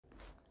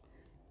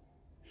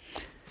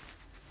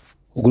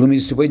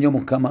Ogulumirizibwe nnyo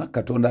Mukama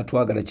Katonda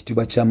atwagala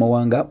kitiibwa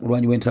ky'amawanga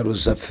mulwanyi w'entalo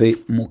zaffe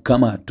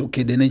Mukama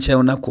tukedde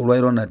n'ekyayonako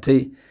olwaliro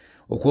nate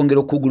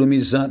okwongera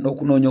okugulumiza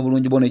n'okunoonya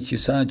obulungi bwo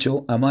n'ekisa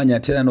kyo amaanyi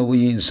ate era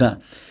n'obuyinza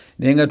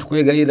naye nga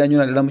tukwegayirira nnyo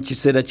naddala mu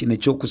kiseera kino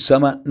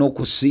ekyokusama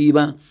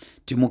n'okusiiba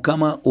ti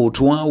Mukama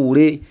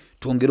otwawule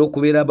twongere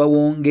okubeera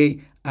abawonge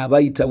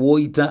abayita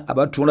w'oyita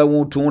abatunda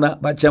w'otunda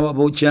bakyawa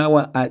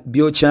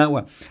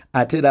byokyawa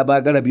ate era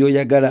abaagala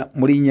by'oyagala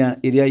mu linnya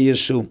erya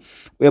Yesu.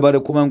 Webale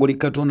kubanga oli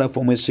Katonda ffe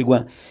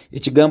omwesigwa.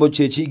 Ekigambo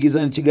kye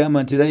kiyigiza ne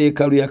kigamba nti era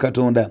yeekaalu ya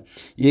Katonda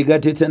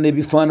yeegatteta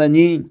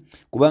n'ebifaananyi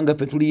kubanga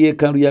ffe tuli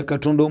yeekaalu ya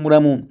Katonda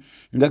omulamu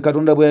nga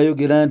Katonda bwe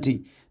yayogera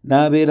nti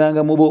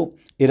n'abeeranga mu bo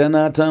era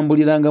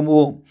n'atambuliranga mu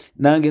bo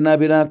nange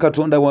n'abeeranga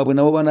Katonda waabwe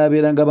nabo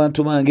banaabeeranga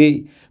bantu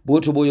bange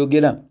bw'otyo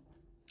bw'oyogera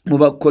mu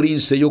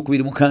Bakolinso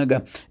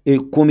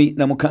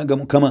 2:16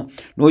 Mukama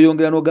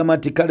n'oyongera n'ogamba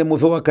nti kale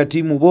muve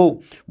wakati mu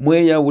bo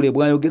mweyawule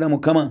bw'ayogera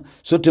Mukama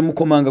so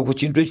temukomanga ku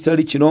kintu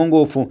ekitali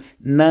kirongoofu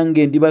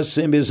nange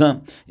ndibasembeza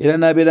era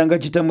n'abeeranga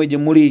kitammwe gye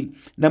muli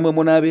nammwe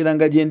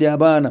munaabeeranga gye ndi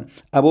abaana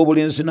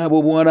ab'obulenzi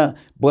n'ab'obuwala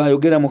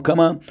bw'ayogera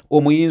Mukama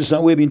omuyinza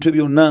w'ebintu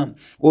byonna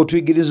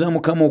otuyigiriza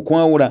Mukama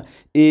okwawula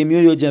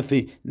emyoyo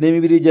gyaffe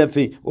n'emibiri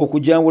gyaffe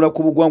okugyawula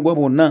ku bugwagwa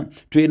bwonna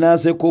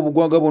twenaazeko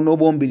obugwagwa bwonna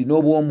obw'omubiri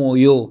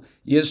n'obw'omwoyo.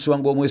 Yesu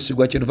wange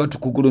omwesigwa kyetuva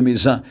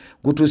tukugulumiza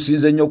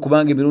gutusinze nnyo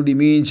kubanga emirundi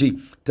mingi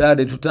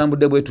taade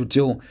tutambudde bwe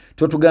tutyo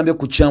totugambye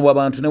kukyawa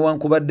abantu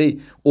newankubadde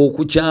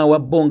okukyawa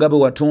bo nga bwe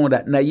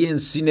watonda naye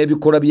ensi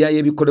n'ebikolwa byayo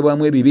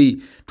ebikolebwamu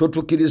ebibi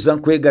totukkiriza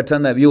kwegatta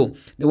nabyo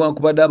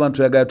newankubadde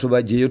abantu yagala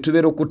tubajjeeyo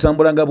tubeera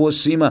okutambula nga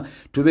bw'osiima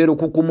tubeera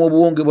okukuma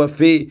obuwonge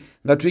bwaffe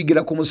nga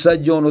tuyigira ku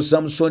musajja ono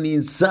Samusoni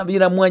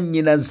nsabira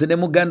mwannyinaze ne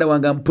muganda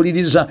wange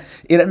ampuliriza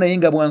era naye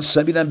nga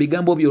bwansabira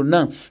bigambo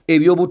byonna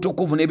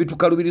eby'obutukuvu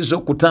n'ebitukalubiriza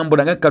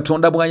okutambula nga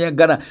Katonda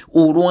bw'ayagala.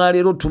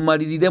 Olwaleero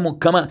tumalirire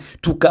Mukama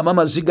tukama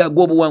amaziga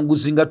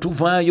ag'obuwanguzi nga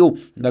tuvaayo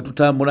nga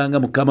tutambulanga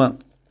Mukama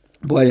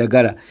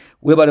bw'ayagala.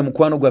 Weebale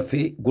mukwano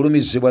gwaffe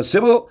gulumizibwa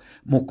ssebo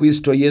mu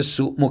Kristo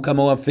Yesu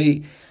Mukama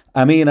waffe.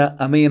 Amiina,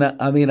 amiina,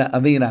 amiina,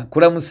 amiina.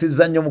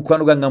 Kulamusizza nnyo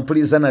mukwano gwange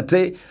mpuliriza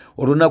nate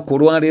olunaku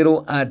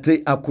olwaleero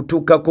ate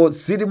akutuukako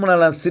siri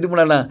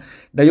mulala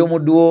naye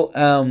omudduwo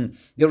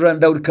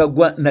Ndawuli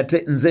Kaggwa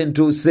nate nze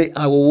ntuuse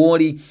awo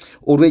wooli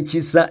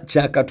olw'ekisa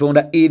kya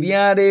Katonda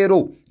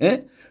ebyaleero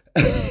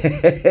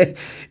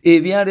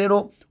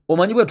ebyaleero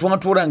omanyi bwe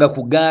twatuulanga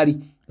ku gaali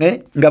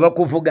nga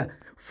bakuvuga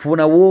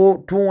funa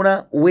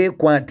wootuula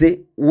weekwate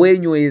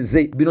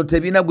weenyweze bino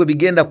tebina gwe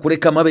bigenda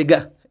kuleka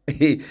mabega.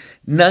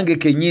 Nange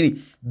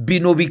kenyini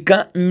bino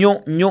bika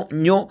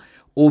nnyo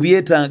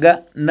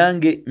obyetaaga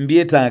nange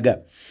mbyetaaga.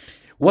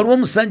 Waliwo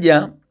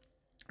omusajja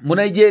mu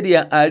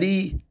Nigeria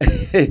ali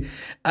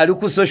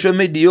ku social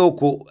media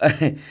okwo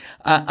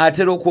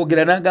atera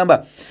okwogera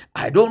n'agamba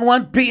I don't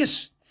want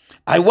peace,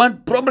 I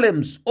want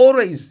problems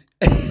always.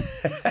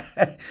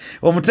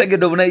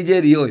 Omutegedde omu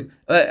Nigeria oyo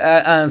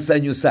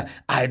ansanyusa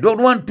I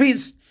don't want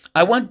peace,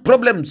 I want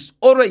problems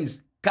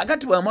always.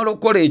 Kakati bw'amala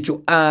okukola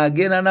ekyo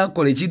agenda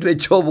n'akola ekintu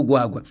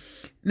eky'obugwagwa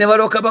ne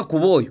balyoka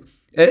bakuba oyo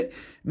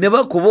ne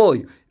bakuba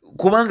oyo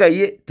kubanga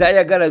ye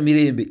tayagala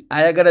mirembe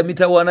ayagala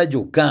mitawaana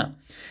gyokka.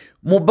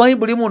 Mu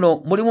Bayibuli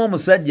muno mulimu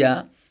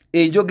omusajja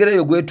enjogera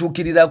eyo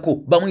gwetuukirirako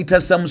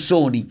bamuyita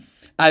Samusoni.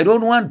 I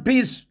don't want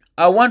peace,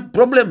 I want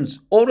problems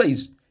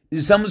always.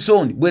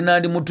 Samusoni bwe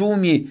nandi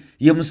mutuumye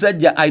ye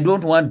musajja I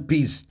don't want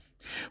peace.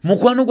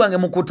 Mukwano gwange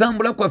mu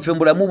kutambula kwaffe mu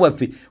bulamu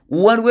bwaffe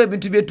waliwo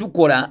ebintu bye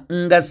tukola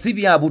nga si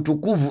bya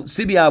butukuvu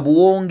si bya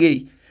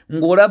buwonge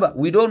ng'olaba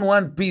we don't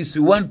want peace,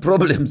 we want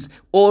problems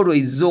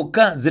always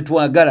zokka ze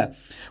twagala.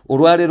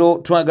 Olwaleero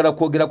twagala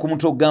kwogera ku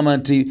muntu okugamba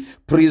nti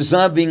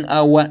preserving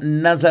our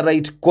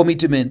Nazarite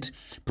commitment,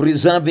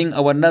 preserving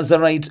our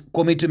Nazarite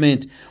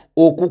commitment,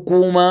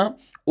 okukuuma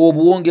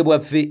obuwonge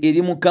bwaffe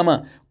eri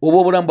Mukama oba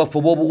obulamu bwaffe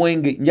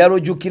obw'obuwenge. Njala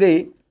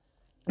ojjukire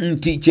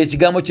nti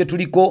kyekigambo kye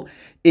tuliko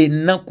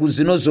ennaku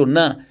zino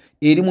zonna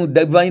eri mu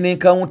divine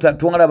encounter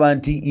twalaba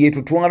nti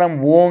yetutwala mu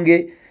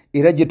buwonge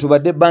era gye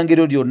tubadde ebbanga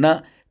eryo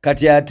lyonna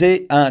kati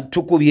ate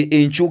tukubye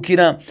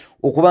enkyukira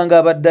okubanga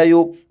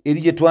abaddayo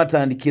eri gye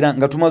twatandikira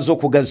nga tumaze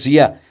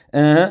okugaziya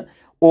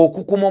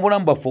okukuma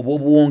obulamu bwaffe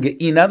obw'obuwonge.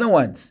 In other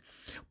words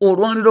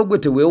olwaliro gwe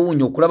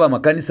teweewuunya okulaba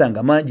amakanisa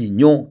nga mangi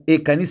nnyo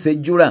ekkanisa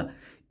ejjula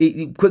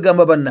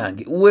kwegamba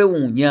bannange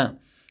weewuunya.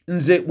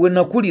 Nze bwe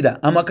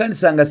nakulira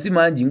amakanisa nga si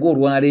mangi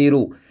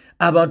ng'olwaleero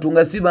abantu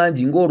nga si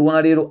bangi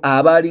ng'olwaleero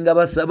abaali nga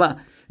basaba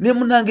ne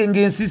munange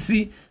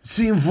ng'ensisi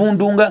si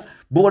nvundunga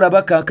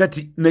boolaba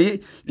kaakati naye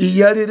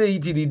yaleero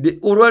eyitiridde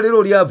olwaleero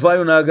oli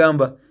avaayo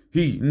n'agamba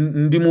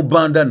ndi mu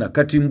bandana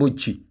kati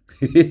mbuki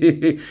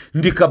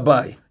ndi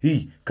kabaaya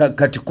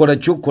kati kola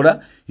kyokola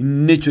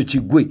nekyo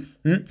kigwe.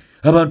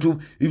 Abantu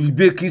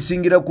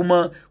bekisingira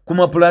ku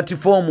ma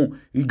platform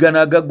gano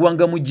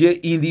agaggwanga mu gye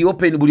in the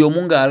open buli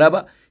omu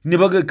ng'alaba ne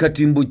baga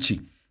kati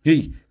mbuki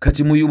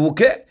kati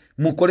muyubuke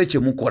mukole kye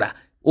mukola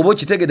oba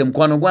okitegedde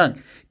mukwano gwange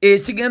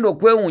ekigenda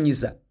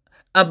okwewuunyisa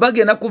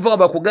abagenda kuva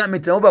bakugambe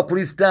nti nabo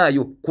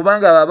bakristaayo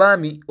kubanga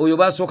ababaami oyo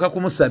basooka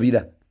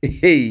kumusabira.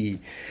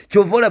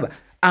 Kyova olaba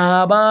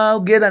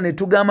abaogera ne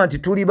tugamba nti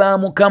tuli ba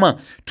Mukama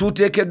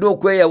tuteekeddwa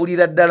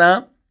okweyawulira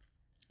ddala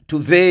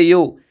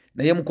tuveeyo.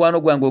 Naye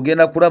mukwano gwange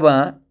ogenda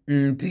kulaba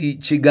nti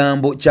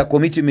kigambo kya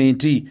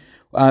commitment.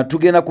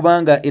 Tugenda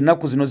kubanga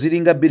ennaku zino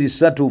ziringa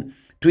 2-3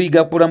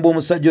 tuyiga kulamba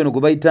omusajja ono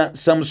gwe bayita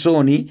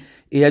Samusoni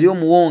eyali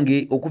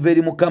omuwonge okuva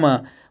eri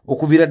Mukama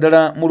okuviira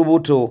ddala mu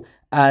lubuto,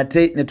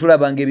 ate ne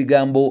tulabanga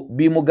ebigambo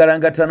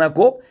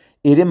bimugalangatanako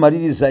era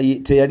emaliriza ye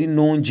teyali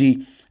nnungi,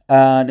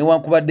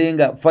 newankubadde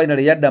nga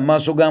finally yadda mu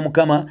maaso ga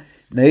Mukama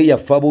naye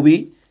yafa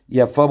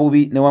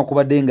bubi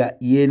newankubadde nga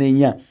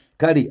yenenya.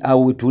 Kale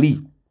awo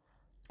tuli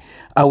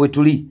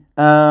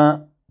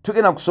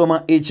tugenda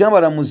kusoma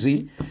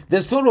ekyabalamuzi.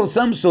 The story of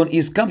Samson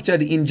is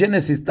captured in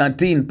Genesis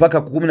 13 paka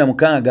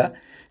 16,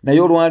 naye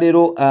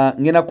olwaleero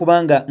ngenda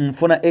kubanga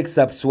nfuna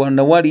excerpts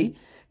wonna wali,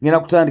 ngenda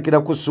kutandikira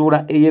ku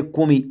ssuula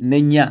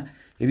ey'14.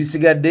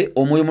 Ebisigadde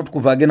Omwoyo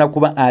Mutukuvu agenda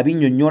kuba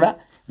abinnyonnyola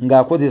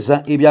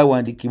ng'akozesa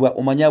ebyawandiikibwa.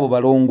 Omanye abo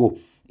balongo,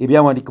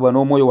 ebyawandiikibwa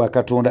n'Omwoyo wa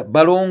Katonda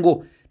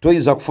balongo,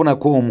 toyinza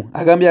kufunako omu.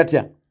 Agambye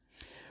atya?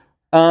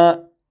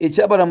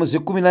 Ekyabalamuzi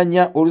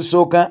 14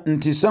 olusooka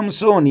nti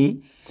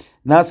Samusoni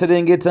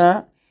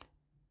n'aserengeta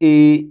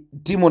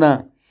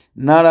Timuna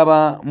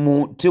n'alaba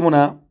mu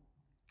Timuna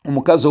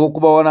omukazi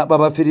ow'okubawala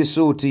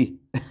b'Abafirisuuti.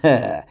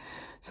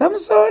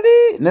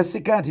 Samusoni ne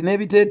sikaati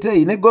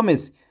n'ebiteeteeyi ne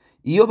gomesi,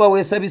 yo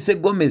baweesabise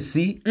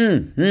gomesi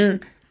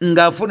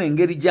ng'afuna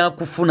engeri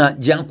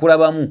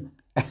gy'akulabamu.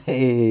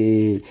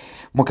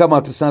 Mukama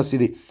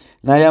atusaasire.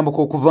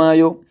 N'ayambuka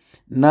okuvaayo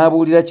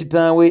n'abuulira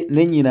kitaawe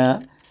ne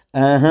nnyina,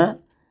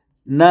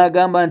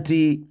 n'agamba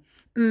nti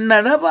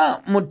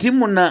nalaba mu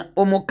Timuna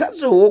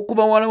omukazi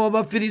ow'okubawala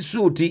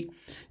w'Abafirisuuti,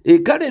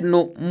 kale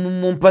nno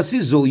mu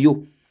mpasiza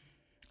oyo.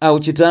 Awo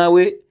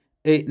kitaawe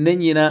ne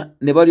nnyina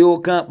ne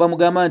balyoka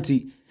bamugamba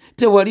nti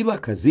tewali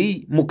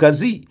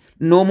mukazi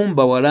n'omu mu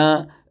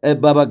bawala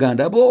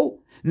babaganda bo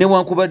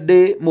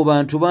newankubadde mu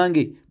bantu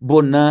bange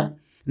bonna,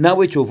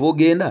 naawe kyova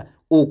ogenda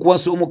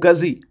okuwasa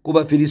omukazi ku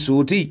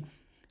Bafirisuuti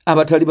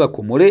abatali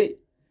bakomole?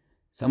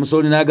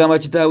 Samusoni n'agamba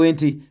kitaawe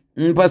nti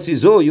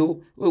mpasiza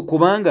oyo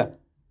kubanga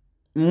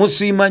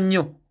musiima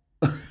nnyo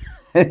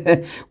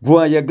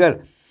gwayagala.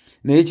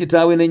 Naye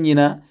kitaawe ne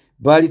nnyina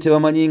baali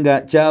tebamanyi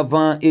nga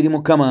kyava eri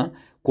Mukama,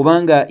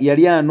 kubanga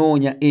yali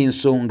anoonya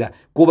ensonga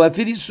ku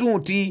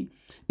Bafirisuuti,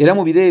 era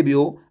mu biro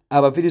ebyo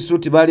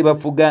Abafirisuuti baali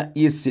bafuga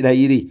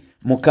Isirayiri.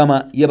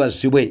 Mukama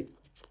yebazibwe.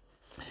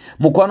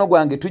 Mukwano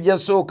gwange tujja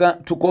sooka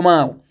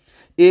tukomaawo.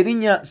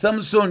 Erinnya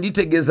Samusoni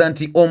litegeeza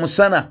nti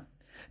omusana,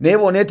 naye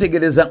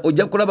bw'oneetegereza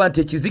ojja kulaba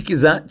nti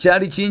ekizikiza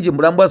kyali kingi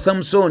mulamu bwa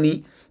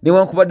Samusoni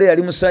newankubadde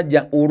yali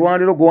musajja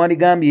olwaleero gwe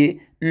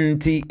wandigambye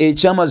nti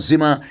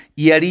ekyamazima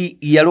yali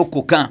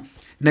yalokoka,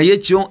 naye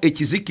kyo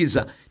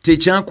ekizikiza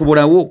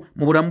tekyakubulawo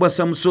mu bulamu bwa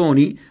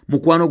Samusoni.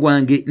 Mukwano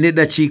gwange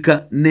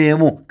n'eddakiika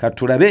n'emu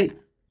katulabe.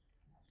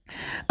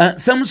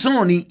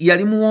 Samusoni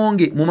yali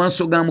muwonge mu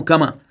maaso ga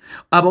Mukama.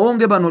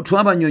 Abawonge bano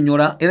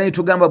twabanyonnyola era ne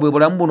tugamba bwe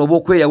bulamu buno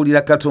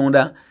obw'okweyawulira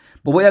Katonda.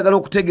 Bw'oba oyagala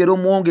okutegeera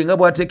omuwonge nga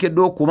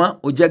bw'ateekeddwa okuba,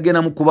 ojja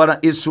genda mu kubala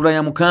essula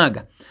ya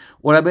 6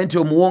 olabe nti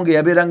omuwonge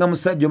yabeeranga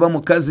musajja oba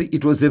mukazi.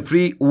 It was a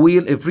free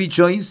will, a free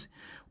choice.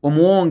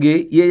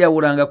 Omuwonge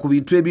yeeyawulanga ku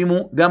bintu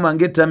ebimu, gamba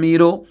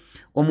ng'ettamiiro.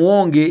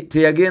 Omuwonge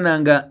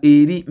teyagendanga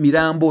eri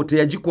mirambo,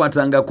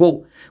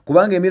 teyagikwatangako,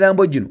 kubanga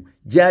emirambo gino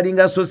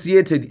gyalinga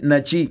associated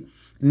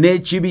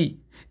n'ekibi.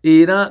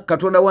 Era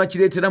Katonda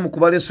wakireetera mu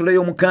kubala essula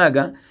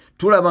y'omukaaga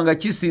tulaba nga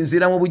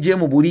kisinziira mu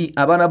bujeemu buli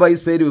abaana ba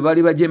Isirayiri bwe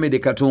baali bajeemedde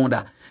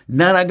Katonda,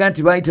 n'alaga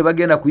nti baali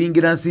tebagenda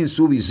kuyingira nsi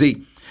nsuubize.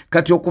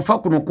 Kati okufa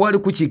kuno kwali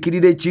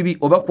kukiikirira ekibi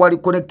oba kwali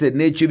connected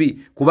n'ekibi,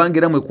 kubanga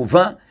era mwe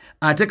kuva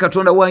ate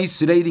Katonda wa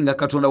Isirayiri nga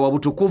Katonda wa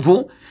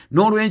butukuvu.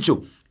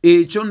 N'olwekyo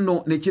ekyo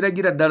nno ne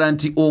kiragira ddala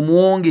nti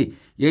omuwonge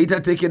yali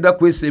tateekeddwa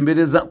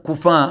kwesembereza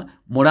kufa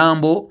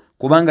mulambo,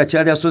 kubanga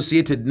kyali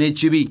associated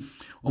n'ekibi.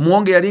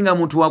 Omuwonge yali nga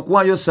muntu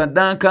wakuwaayo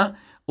ssaddaaka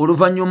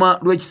oluvannyuma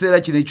lw'ekiseera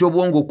kino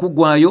eky'obuwonge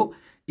okuggwaayo,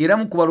 era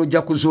mu kubala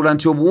ojja kuzuula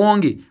nti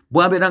obuwonge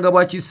bwabeeranga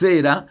bwa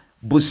kiseera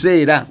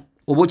buseera.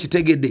 Oba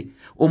okitegedde,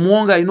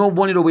 omuwonge alina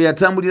obubonero bwe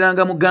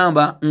yatambuliranga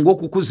mugamba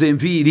ng'okukuza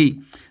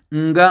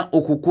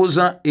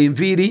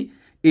enviiri,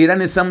 era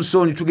ne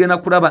Samusoni tugenda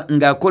kulaba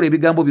ng'akola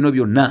ebigambo bino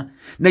byonna.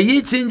 Naye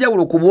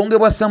ekyenjawulo ku buwonge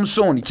bwa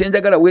Samusoni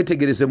kyenjagala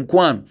weetegereze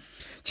mukwano,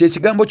 kye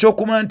kigambo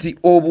ky'okuba nti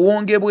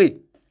obuwonge bwe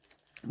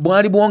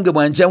bwali buwonge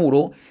bwa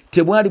njawulo,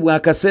 tebwali bwa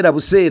kaseera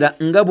buseera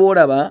nga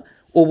bw'olaba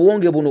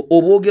obuwonge buno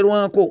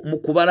obwogerwako mu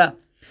kubala.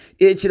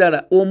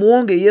 Ekirala,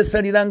 omuwonge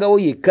yeesalirangawo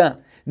yekka,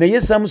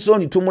 naye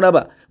Samusoni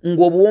tumulaba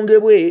ng'obuwonge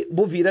bwe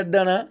buviira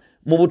ddala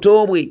mu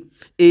buto bwe.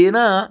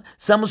 Era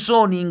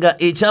Samusoni nga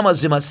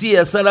ekyamazima si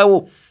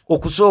yasalawo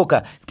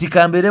okusooka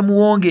tikambeere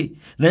muwonge,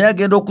 naye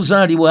agenda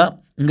okuzaalibwa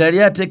nga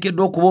yali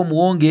ateekeddwa okuba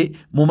omuwonge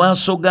mu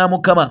maaso ga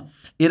Mukama,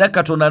 era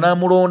Katonda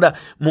n'amulonda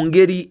mu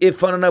ngeri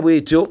efaanana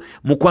bw'etyo.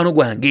 Mukwano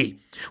gwange,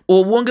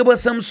 obuwonge bwa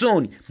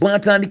Samusoni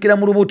bwatandikira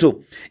mu lubuto,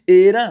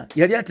 era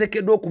yali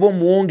ateekeddwa okuba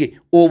omuwonge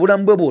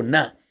obulamu bwe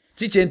bwonna.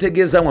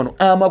 kikyentegeeza wano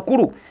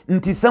amakulu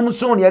nti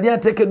Samusoni yali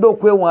ateekeddwa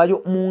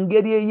okwewaayo mu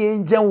ngeri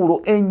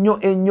ey'enjawulo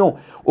ennyo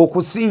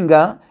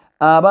okusinga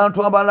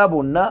abantu abalala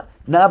bonna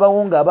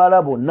n'abawonge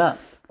abalala bonna,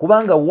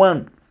 kubanga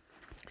one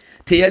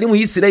teyali mu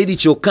Isirayiri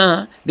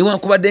kyokka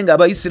newankubadde nga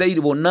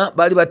Abayisirayiri bonna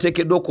baali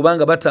bateekeddwa okuba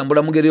nga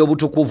batambula mu ngeri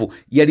y'obutukuvu,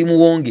 yali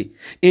muwonge.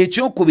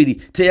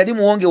 Ekyokubiri, teyali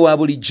muwonge wa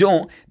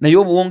bulijjo, naye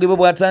obuwonge bwe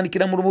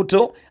bwatandikira mu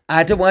lubuto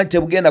ate bwali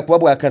tebugenda kuba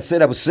bwa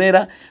kaseera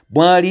buseera,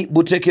 bwali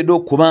buteekeddwa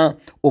okuba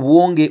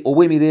obuwonge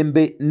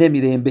obw'emirembe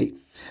n'emirembe.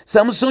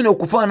 Samusoni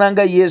okufaana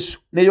nga Yesu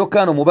ne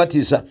Yokaana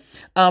Omubatiza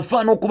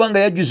afaana okuba nga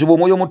yajjuzibwa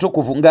Omwoyo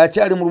Omutukuvu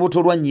ng'akyali mu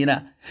lubuto lwa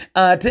nnyina,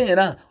 ate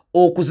era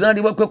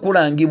okuzaalibwa kwe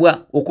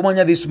kulangibwa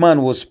okumanya this man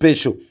was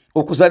special.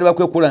 Okuzaalibwa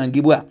kwe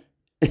kulangibwa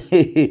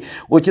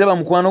okiraba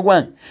mukwano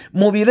gwange,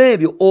 mu biro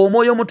ebyo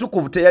Omwoyo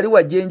Omutukuvu teyali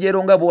wa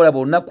jjenjero nga bw'olaba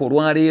olunaku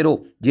olwaleero.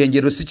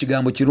 Jjenjero si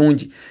kigambo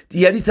kirungi,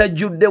 yali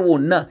tajjudde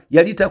wonna,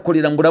 yali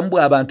takolera mu bulamu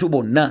bw'abantu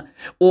bonna.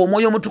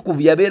 Omwoyo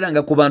Omutukuvu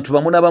yabeeranga ku bantu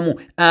bamu na bamu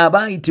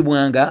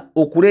abaayitibwanga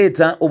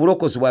okuleeta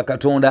obulokozi bwa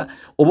Katonda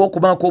oba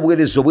okubaako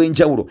obuweereza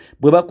obw'enjawulo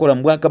bwe bakola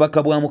mu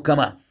bwakabaka bwa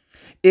Mukama.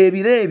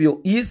 Ebiro ebyo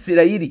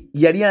Isirayiri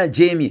yali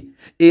ajeemye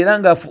era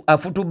nga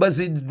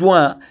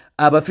afutubaziddwa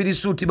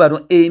Abafirisuuti bano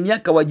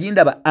emyaka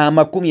wagindaba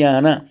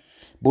 40.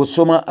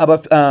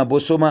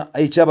 Bw'osoma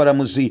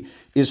ekyabalamuzi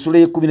essula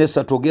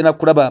y'e13 ogenda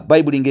kulaba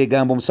Bayibuli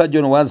ng'egamba omusajja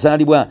ono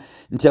wazaalibwa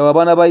nti abo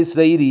abaana ba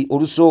Isirayiri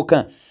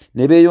olusooka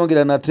ne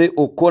beeyongera nate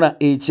okukola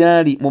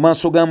ekyali mu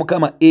maaso ga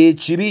Mukama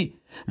ekibi,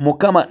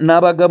 Mukama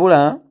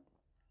n'abagabulira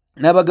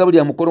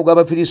mukono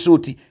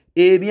gw'Abafirisuuti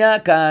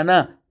emyaka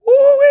 4.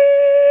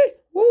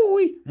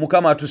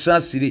 Mukama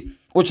atusaasire.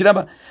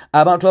 Okiraba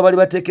abantu abali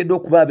bateekeddwa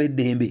okuba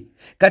ab'eddembe.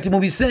 Kati mu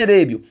biseera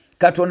ebyo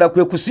Katonda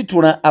kwe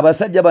kusitula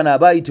abasajja bano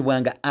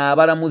abaayitibwanga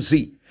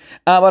abalamuzi.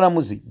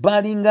 Abalamuzi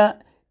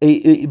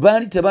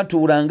baali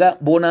tebatuulanga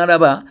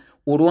boonaalaba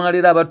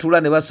olwaleero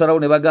abatuula ne basalawo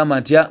ne bagamba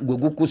nti gwe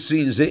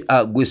gukusinze,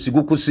 gwe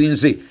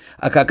sigukusinze,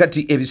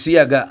 akakati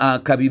ebisiyaga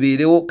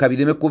kabibeerewo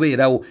kabireme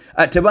kubeerawo.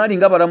 Tebaali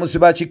nga balamuzi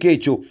ba kiko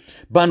ekyo.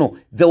 Bano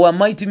they were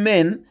mighty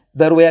men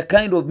that were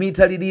kind of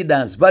military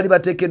leaders. Baali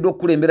bateekeddwa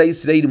okukulembera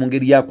Isirayiri mu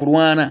ngeri ya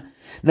kulwana,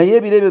 naye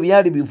ebiro ebyo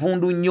byali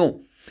bivundu nnyo.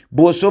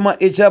 Bw'osoma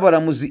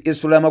ekyabalamuzi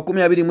essula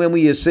 21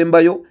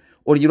 yesembayo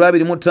olugero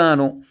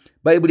 25,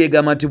 Bayibuli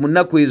egamba nti mu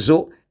nnaku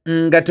ezo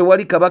nga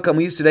tewali kabaka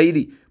mu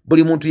Isirayiri,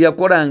 buli muntu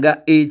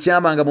yakolanga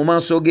ekyabanga mu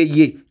maaso ge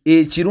ye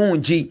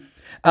ekirungi.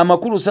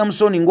 Amakulu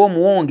Samusoni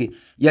ng'omuwonge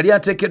yali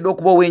ateekeddwa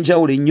okuba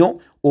ow'enjawulo ennyo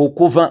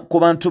okuva ku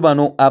bantu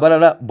bano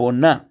abalala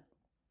bonna.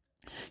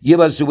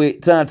 Yebazibwe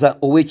taata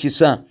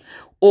ow'ekisa.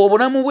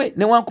 Obulamu bwe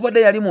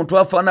newankubadde yali muntu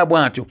afaana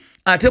bw'atyo,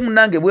 ate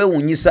munnange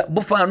bwewuunyisa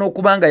bufaana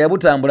okuba nga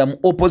yabutambula mu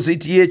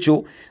opposite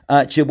y'ekyo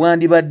kye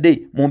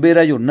bwandibadde mu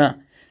mbeera yonna.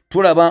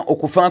 Tulaba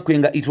okufa kwe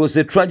nga it was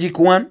a tragic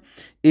one,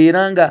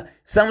 era nga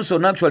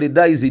Samson actually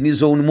dies in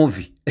his own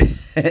movie.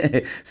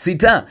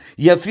 Sita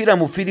yafiira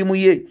mu firimu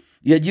ye,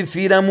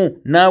 yagifiiramu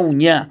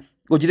n'awunya.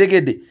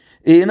 Okitegedde?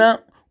 Era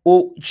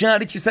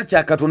kyali kisa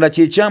kya Katonda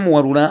kye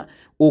kyamuwalula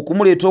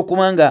okumuleeta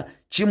okuba nga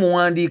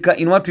kimuwandiika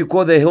in what we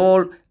call the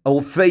hall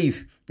of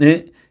faith.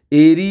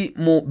 Eri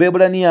mu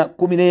Bebulaniya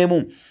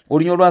 11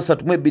 olunya olwa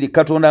 32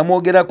 Katonda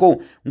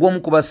amwogerako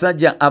ng'omu ku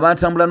basajja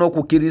abatambula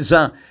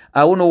n'okukkiriza.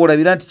 Awo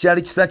n'olabira nti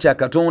kyali kisa kya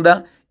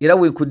Katonda era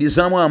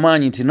weekuddizaamu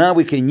amaanyi nti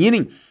naawe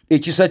kennyini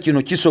ekisa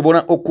kino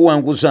kisobola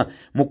okuwanguza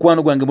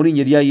mukwano gwange mu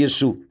linnya lya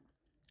Yesu.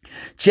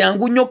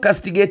 Kyangu nnyo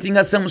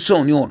castigatinga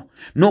Samusoni ono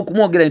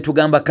n'okumwogera nti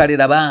tugamba kale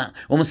laba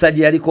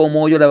omusajja yaliko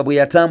omwoyo, laba bwe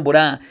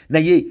yatambula,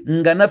 naye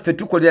nga naffe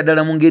tukolera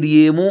ddala mu ngeri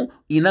y'emu,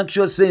 in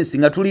actual sense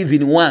nga tuli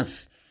even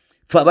once.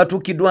 Ffe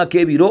abatuukiddwako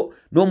ebiro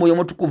n'omwoyo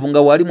omutukuvu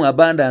nga wali mu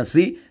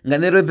abundance nga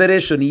ne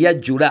revelation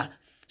yajjula.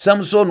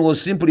 Samson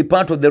was simply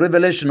part of the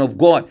revelation of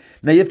God,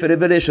 naye ffe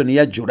revelation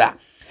yajjula.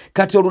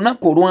 Kati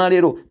olunaku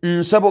olwaleero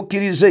nsaba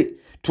okkirize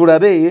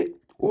tulabe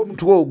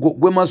omutwe ogwo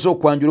gwemaze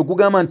okwanjula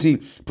okugamba nti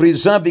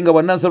preserving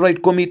our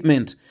Nazarite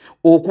commitment,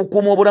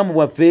 okukuuma obulamu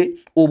bwaffe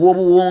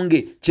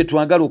obw'obuwonge kye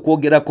twagala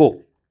okwogerako.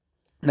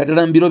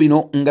 Naddala mu biro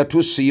bino nga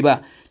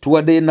tusiiba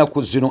tuwaddeyo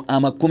ennaku zino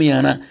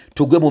 40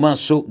 tugwe mu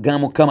maaso ga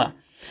Mukama.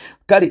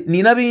 Kale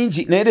nina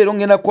bingi naye leero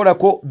ngenda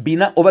kukolako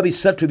 4 oba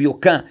 3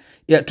 byokka.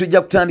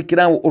 Tujja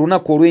kutandikirawo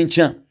olunaku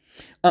olw'enkya.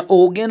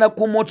 Ogenda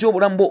kuuma otya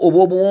obulamu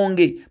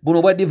obw'obuwonge buno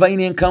obwa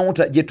divine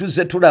encounter gye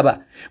tuzze tulaba.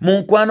 Mu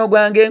nkwano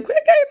gwange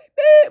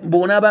nkwegayiridde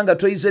bw'onaaba nga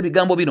toyize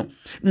ebigambo bino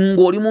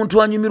ng'oli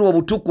muntu anyumirwa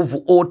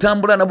obutukuvu,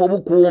 otambula nabwo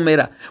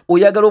bukuwoomera,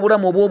 oyagala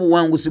obulamu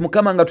obw'obuwanguzi,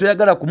 Mukama nga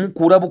toyagala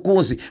kumukuula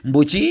bukunzi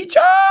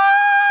mbukiikyo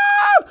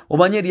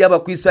omanye eri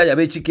abakwisaayo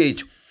ab'ekika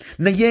ekyo,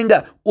 naye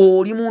nga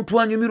oli muntu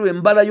anyumirwa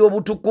embala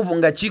y'obutukuvu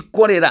nga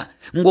kikkolera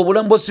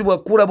ng'obulamu bwo si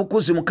bwakuula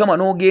bukuzi, Mukama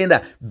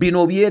n'ogenda.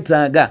 Bino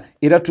byetaaga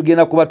era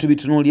tugenda kuba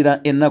tubitunuulira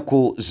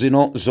ennaku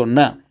zino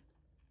zonna.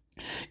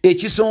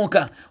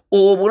 Ekisooka,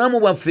 obulamu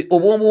bwaffe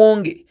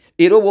obw'obuwonge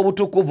era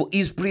obw'obutukuvu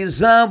is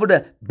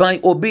preserved by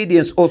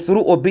obedience or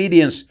through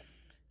obedience.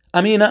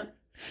 Amina.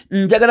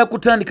 Njagala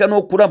kutandika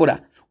n'okulabula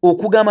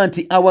okugamba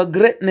nti our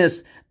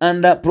greatness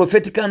and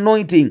prophetic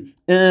anointing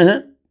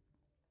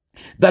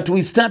that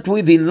we start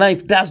with in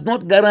life does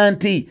not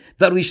guarantee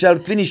that we shall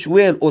finish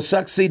well or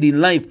succeed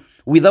in life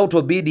without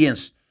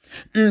obedience.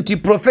 Nti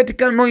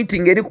prophetic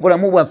anointing eri ku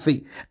bulamu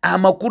bwaffe,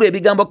 amakulu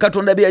ebigambo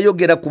Katonda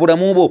byayogera ku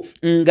bulamu bwo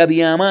nga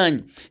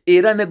byamaanyi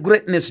era ne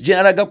greatness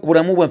gyalaga ku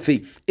bulamu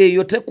bwaffe,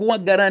 eyo tekuwa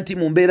garanti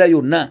mu mbeera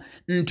yonna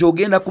nti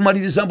ogenda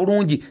kumaliriza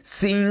bulungi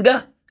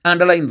singa,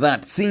 underline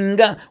that,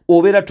 singa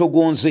obeera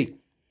togonze.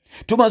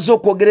 Tumaze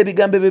okwogera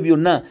ebigambo ebyo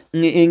byonna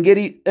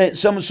engeri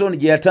Samusoni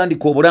gye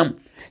yatandika obulamu.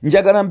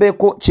 Njagala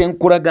mbeeko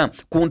kyenkulaga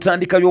ku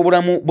ntandika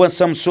y'obulamu bwa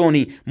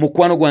Samusoni,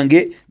 mukwano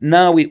gwange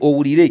naawe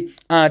owulire,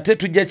 ate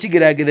tujja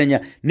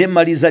kigeraageranya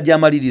n'emmaliza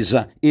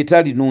gy'amaliriza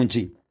etali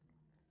nnungi.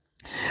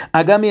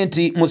 Agambye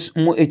nti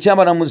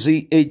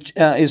ekyabalamuzi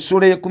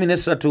essula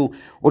ye13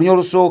 olunya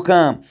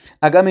olusooka,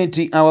 agambye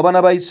nti awo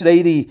abaana ba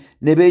Isirayiri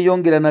ne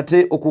beeyongera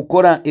nate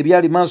okukola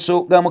ebyali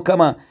maaso ga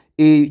Mukama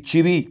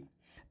ekibi,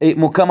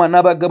 Mukama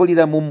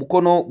n'abagabulira mu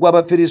mukono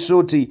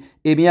gw'Abafirisuuti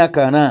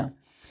emyaka 4.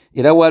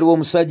 Era waaliwo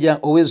omusajja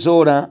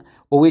ow'Ezola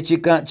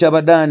ow'ekika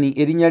ky'Abadaani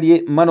erinnya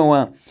lye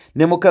Manowa,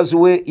 ne mukazi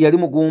we yali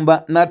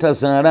mugumba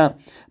n'atazaala.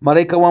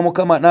 Malayika wa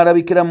Mukama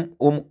n'alabikira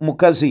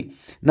mukazi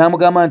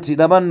n'amugamba nti,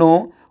 laba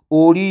nno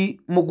oli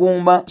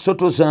mugumba so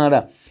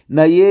tozaala,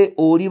 naye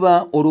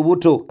oliba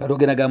olubuto.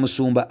 Katogera ga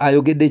musumba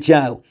ayogedde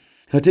kyawo,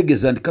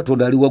 ategeeza nti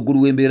Katonda ali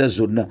waggulu w'embeera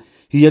zonna.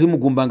 Yali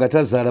mugumba nga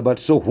tazaala, but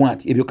so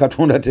what, ebyo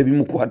Katonda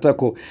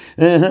tebimukwatako.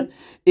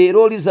 Era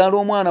olizaala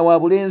omwana wa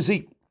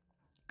bulenzi,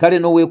 kale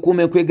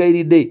noweekuuma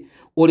nkwegayiridde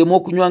olemu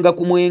okunywanga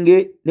ku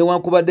mwenge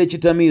newankubadde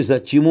ekitamiiza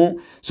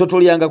kimu, so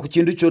tolyanga ku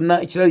kintu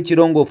kyonna ekirali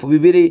kirongoofu.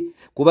 2,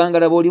 kubanga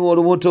laba olimu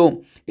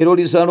olubuto era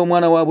olizaala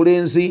omwana wa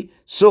bulenzi,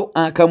 so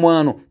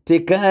akamwano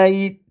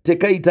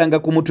tekayitanga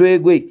ku mutwe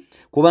gwe,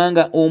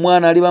 kubanga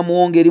omwana aliba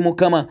muwonge eri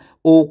Mukama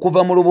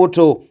okuva mu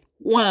lubuto.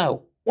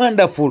 Wow,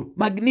 wonderful,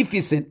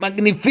 magnificent,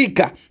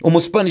 magnifica,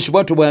 omuspanish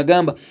bwatu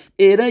bwagamba.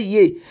 Era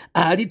ye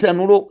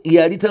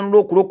yalitanula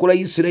okulokola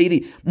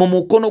Isirayiri mu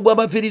mukono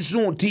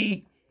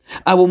gw'Abafirisuuti.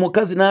 Abo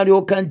mukazi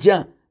n'alyoka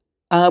ajja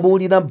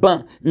abuulira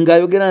bba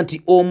ng'ayogera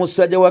nti,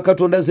 omusajja wa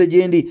Katonda ze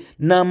gyendi,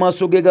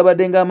 n'amaaso ge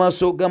gabadde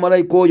ng'amaaso ga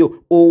malayika oyo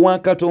owa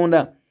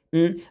Katonda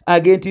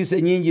ag'entiisa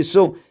ennyingi,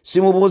 so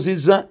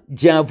simubuuzizza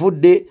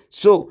gy'avudde,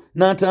 so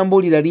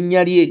n'atambulira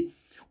linnya lye.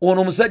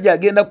 Ono omusajja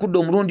agenda kudda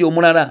omulundi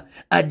omulala,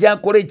 ajja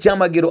akola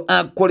ekyamagero,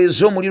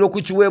 akoleze omuliro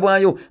ku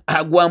kiweebwayo,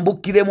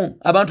 agwambukiremu.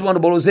 Abantu bano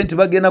balowooze nti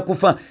bagenda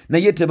kufa,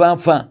 naye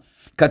tebaafa.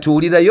 Kati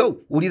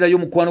wulirayo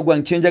mukwano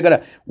gwange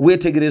kyenjagala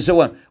weetegereze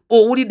wano.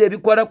 Owulidde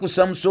ebikwata ku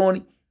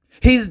Samusoni.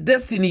 His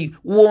destiny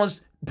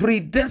was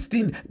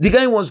predestined. The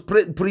guy was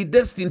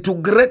predestined to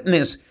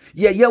greatness.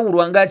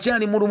 Yayawulwa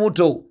ng'akyali mu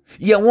lubuto,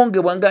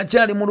 yawongebwa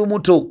ng'akyali mu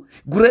lubuto.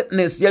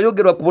 Greatness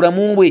yayogerwa ku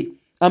bulamu bwe.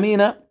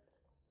 Amiina.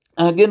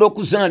 Agenda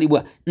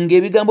okuzaalibwa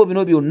ng'ebigambo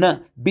bino byonna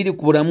biri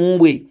ku bulamu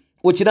bwe.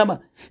 Okiraba?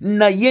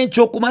 Naye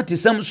ekyokuba nti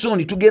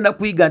Samusoni tugenda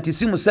kuyiga nti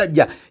si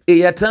musajja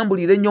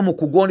eyatambulira ennyo mu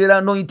kugondera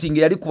anointing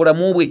eyali ku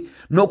bulamu bwe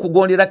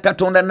n'okugondera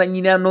Katonda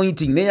nannyini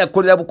anointing naye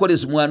yakolera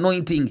bukolezi mu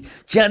anointing.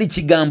 Kyali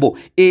kigambo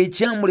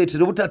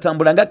ekyamuleetera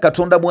obutatambula nga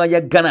Katonda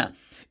bw'ayagala.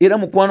 Era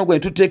mukwano gwe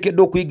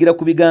tuteekeddwa okuyigira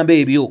ku bigambo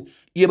ebyo.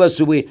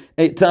 Yebazibwe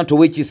Taata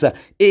ow'ekisa.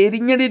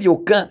 Erinnya lye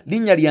lyokka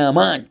linnya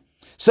ly'amaanyi.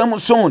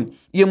 Samusoni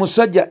ye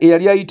musajja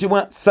eyali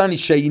ayitibwa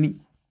Sunshine.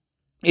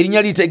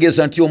 Erinnya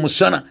litegeeza nti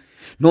omusana.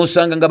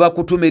 Nosanga nga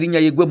bakutuma erinnya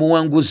yegwe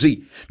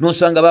muwanguzi,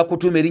 nosanga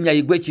bakutuma erinnya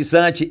yegwe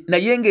kisa kye,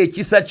 naye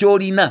ng'ekisa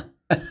ky'olina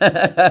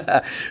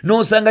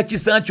nosanga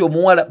kisa kye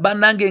omuwala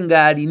bannange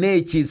ng'alina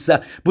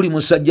ekisa. Buli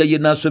musajja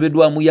yenna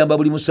asobeddwa amuyamba,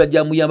 buli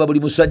musajja amuyamba, buli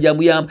musajja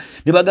amuyamba.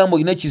 Ne bagamba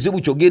olina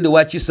ekizibu ky'ogende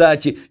wa kisa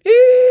kye.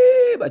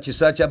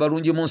 Bakisa kye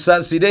abalungi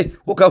munsaasire,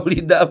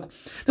 okawuliddako.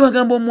 Ne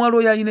bagamba omuwala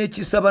oyo alina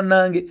ekisa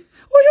bannange,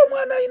 oyo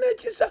omwana alina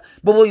ekisa.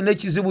 Bw'oba olina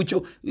ekizibu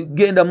kyo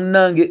genda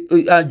munnange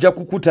ajja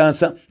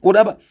kukutaasa.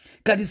 Olaba?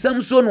 Kati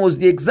Samson was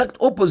the exact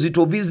opposite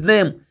of his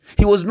name.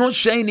 He was not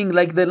shining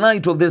like the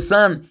light of the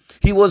sun.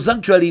 He was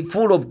actually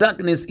full of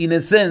darkness in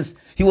a sense.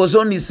 He was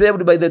only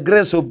saved by the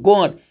grace of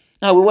God.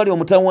 Awe wali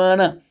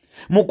omutawaana.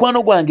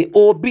 Mukwano gwange,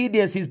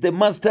 obedience is the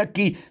master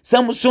key.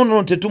 Samson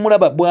ono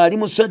tetumulaba bw'ali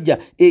musajja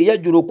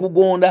eyajjula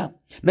okugonda.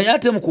 Naye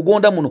ate mu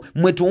kugonda muno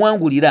mwe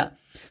tuwangulira.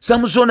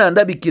 Samusoni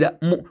andabikira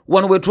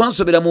wano bwe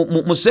twansobera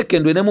mu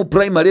secondary ne mu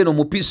primary eno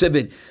mu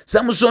P7.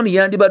 Samusoni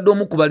yandibadde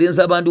omu ku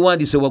balenzi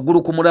abandiwandiise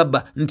waggulu ku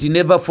mulabba nti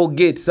never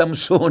forget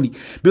Samusoni.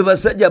 Be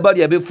basajja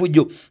bali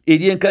ab'effujjo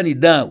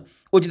eryenkanidde awo.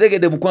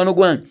 Okitegedde mukwano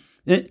gwange.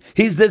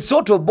 He's the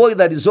sort of boy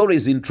that is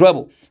always in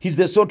trouble. He's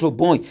the sort of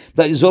boy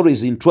that is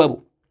always in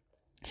trouble.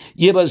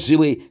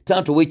 Yebazibwe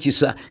Taata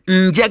ow'ekisa.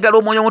 Njagala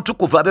Omwoyo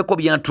Omutukuvu abeko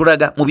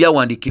byantulaga mu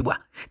byawandiikibwa.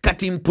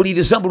 Kati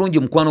mpuliriza bulungi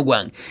mukwano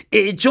gwange.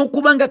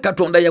 Ekyokubanga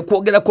Katonda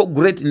yakwogerako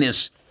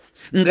greatness,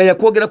 nga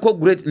yakwogerako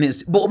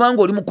greatness,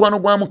 bw'obanga oli mukwano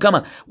gwa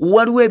Mukama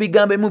waliwo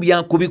ebigambo ebimu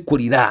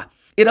byakubikkulira.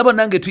 Era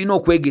bannange tulina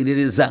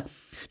okwegendereza.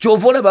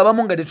 Kyova olaba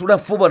abamu nga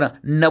tetulafubana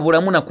na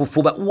bulamu na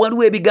kufuba.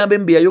 Waliwo ebigambo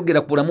ebimu bye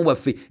yayogera ku bulamu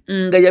bwaffe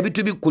nga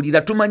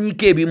yabitubikkulira.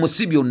 Tumanyiiko ebimu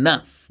si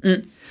byonna.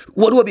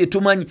 Waliwo bye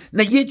tumanyi,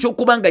 naye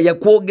ekyokubanga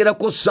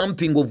yakwogerako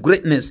something of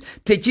greatness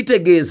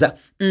tekitegeeza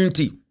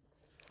nti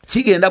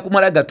kigenda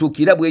kumala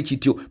gatuukira bwe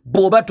kityo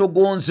bw'oba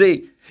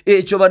togonze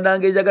ekyo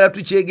bannange njagala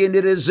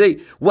tukyegendereze.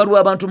 waliwo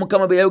abantu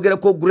mukama be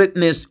yayogerako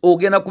greatness,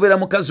 ogenda kubeera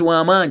mukazi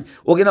w'amaanyi,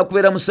 ogenda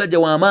kubeera musajja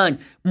w'amaanyi,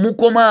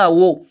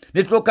 mukomaawo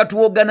ne tulooka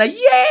tuwogana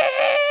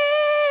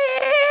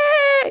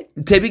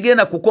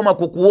tebigenda kukoma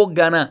ku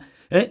kuwogana.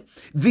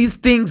 These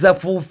things are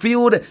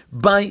fulfilled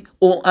by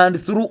and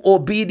through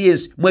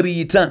obedience mwe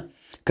biyita.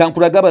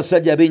 Kankulaga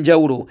abasajja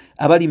ab'enjawulo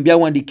abali mu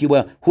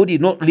byawandiikibwa who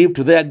did not live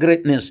to their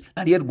greatness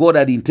and yet God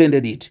had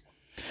intended it.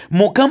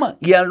 Mukama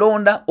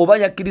yalonda oba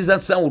yakkiriza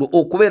Sawulo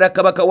okubeera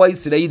kabaka wa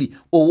Isirayiri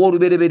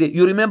ow'olubereberye.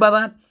 You remember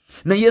that?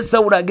 Naye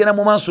Sawulo agenda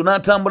mu maaso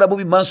n'atambula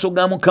bubi maaso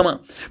ga Mukama.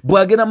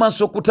 Bw'agenda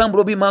maaso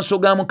okutambula bubi maaso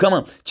ga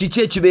Mukama,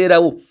 kiki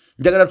ekibeerawo?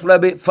 Njagala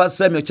tulabe 1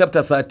 Samuel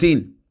chapter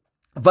 13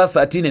 verse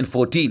 13 and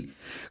 14.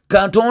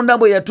 Katonda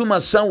bwe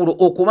yatuma Sawulo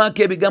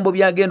okubaako ebigambo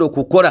by'agenda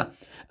okukola,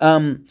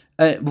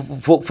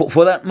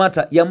 for that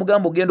matter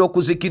yamugamba ogenda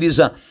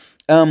okuzikiriza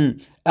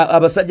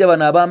abasajja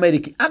bano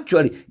ab'Amerika.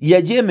 Actually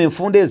yajeema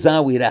enfunda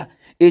ezaawera.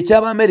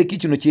 Eky'Abamerika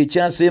kino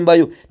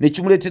kyekyasembayo ne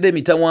kimuleetera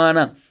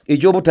emitawaana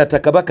egy'obutata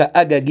kabaka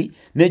Agagi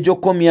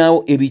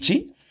n'egy'okkomyawo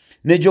ebiki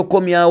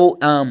n'egy'okkomyawo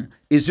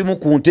ezimu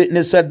ku nte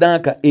ne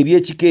ssaddaaka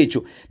eby'ekika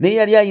ekyo. Naye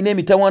yali alina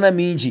emitawaana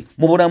mingi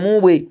mu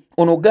bulamu bwe.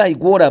 Ono Gayi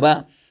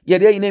gw'olaba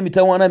yali alina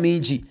emitawaana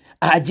mingi,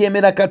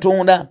 ajeemera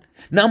Katonda.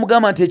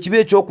 N'amugamba nti ekibi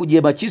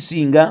eky'okujeema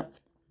kisinga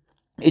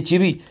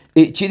ekibi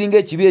kiringa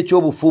ekibi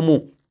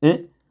eky'obufumu.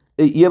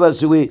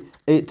 Yebaziwe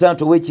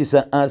Taata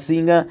w'ekisa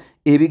asinga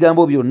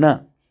ebigambo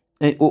byonna.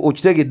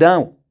 Okitegedde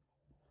awo?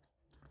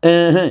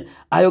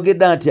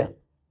 Ayogedde atya?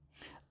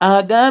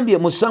 Agambye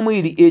mu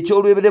Samwiri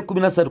eky'olwebere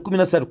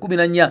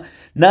 13:13-14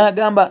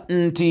 n'agamba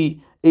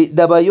nti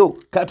dabayo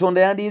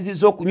Katonda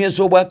yandiyinzizza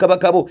okunywesa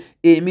obwakabaka bo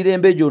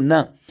emirembe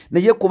gyonna,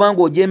 naye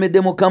kubanga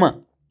ojeemedde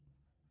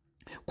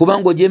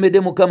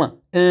Mukama.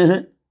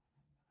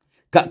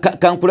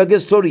 Kankulage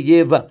story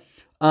gyeva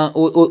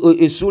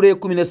essula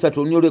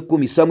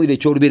 13 Samwiri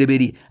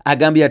eky'olubereberye.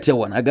 Agambye atya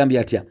wano? Agambye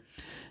atya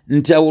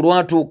nti awo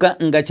olwatuuka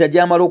nga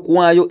kyajamala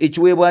okuwaayo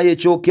ekiweebwayo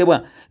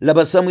ekyokebwa,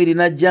 laba Samwiri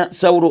n'ajja,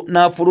 Sawulo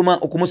n'afuluma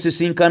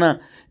okumusisinkana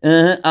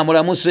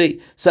amulamuse.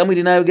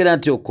 Samwiri n'ayogera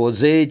nti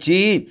okoze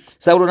ki?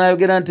 Sawulo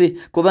n'ayogera nti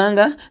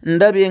kubanga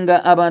ndabye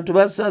nga abantu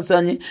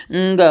basaasanye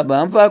nga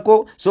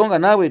banvaako, so nga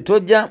naawe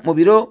tojja mu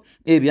biro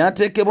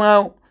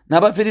ebyateekebwawo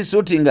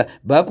n'Abafirisuuti nga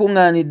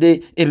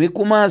bakuŋŋaanidde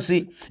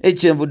emikumaasi.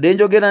 Ekyenvudde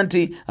njogera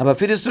nti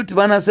Abafirisuuti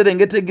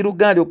banaaserengeta e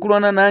Girugaali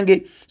okulwana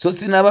nange, so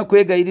sinaaba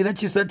kwegayirira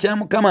kisa kya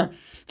Mukama.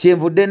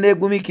 Kyenvudde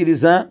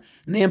neegumikiriza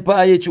ne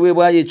mpaayo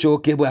ekiweebwayo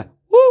ekyokebwa.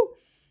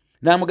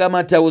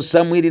 N'amugamba nti awo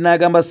Samwiri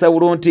n'agamba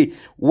Sawulo nti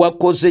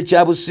wakoze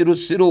kya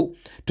busirusiru,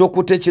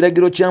 tokutte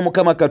ekiragiro kya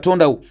Mukama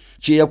Katonda wo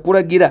kye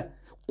yakulagira,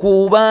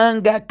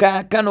 kubanga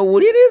kaakano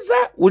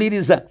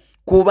wuliriza,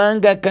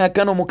 kubanga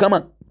kaakano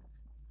Mukama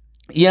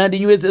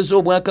yandinywezezza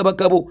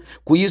obwakabaka bwo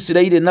ku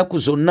Isirayiri ennaku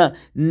zonna,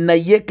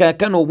 naye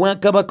kaakano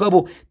obwakabaka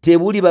bwo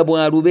tebuliba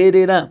bwa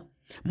lubeerera.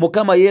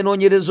 Mukama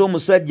yeenoonyereza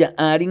omusajja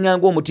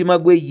alinganga omutima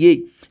gwe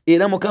ye,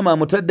 era Mukama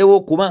amutaddewo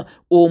okuba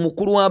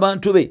omukulu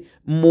w'abantu be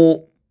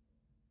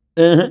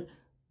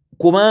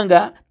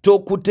kubanga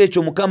tokutte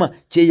ekyo Mukama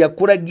kye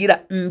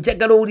yakulagira.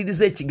 Njagala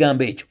owuliriza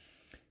ekigambo ekyo.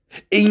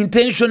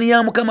 Intention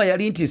ya Mukama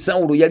yali nti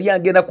Sawulo yali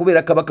agenda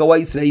kubeera kabaka wa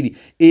Isirayiri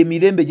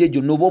emirembe gye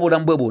gyonna oba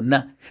obulamu bwe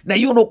bwonna,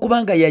 naye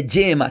olw'okubanga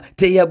yajeema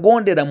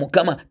teyagondera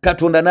Mukama,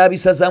 Katonda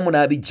n'abisazaamu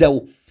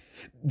n'abijjawo.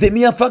 The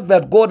mere fact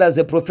that God has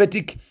a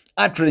prophetic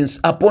utterance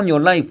upon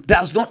your life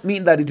does not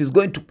mean that it is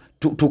going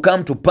to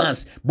come to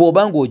pass.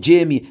 Bw'obanga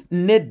ojeemye,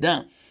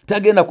 nedda,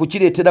 tagenda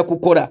kukireetera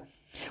kukola.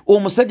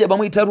 Omusajja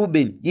bamuyita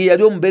Rubeni, ye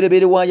yali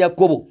omubereberye wa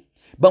Yakobo.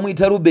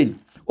 Bamuyita Rubeni.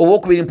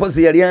 Owokubiri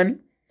mpozi yali ani?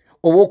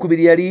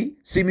 Owokubiri yali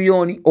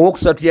Simiyoni,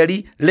 owokusatu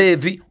yali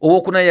Levi,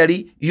 owokuna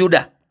yali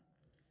Yuda.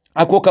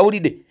 Ako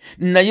kawulidde.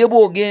 Naye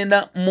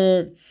bw'ogenda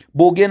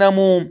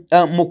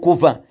mu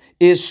Kuva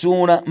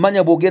essuula,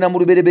 manya bw'ogenda mu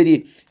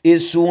lubereberye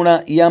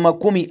essuula ya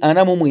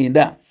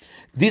 49,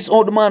 this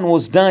old man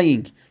was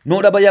dying.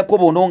 N'olaba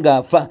Yakobo no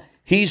ng'afa.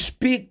 He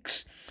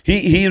speaks,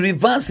 he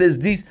reverses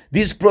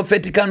this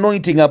prophetic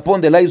anointing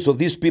upon the lives of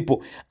these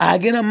people.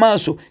 Agenda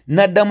maaso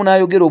n'addamu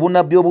n'ayogera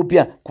obunnabbi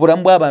obupya ku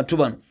bulamu bw'abantu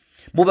bano.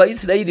 Mu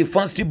Bayisirayiri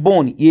first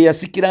born ye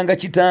yasikiranga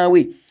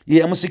kitaawe, ye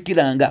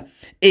yamusikiranga,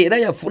 era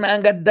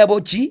yafunanga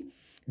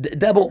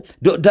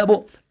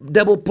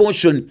double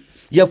portion.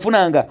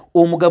 Yafunanga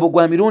omugabo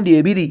gwa mirundi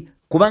ebiri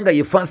kubanga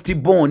ye first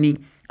born.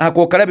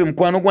 Ako kalabe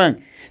mukwano gwange.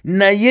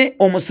 Naye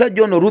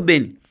omusajja ono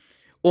Rubeni,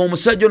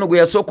 omusajja ono gwe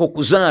yasooka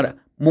okuzaala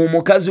mu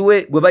mukazi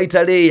we gwe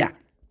bayita Leya,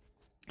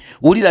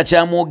 wulira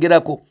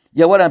kyamwogerako,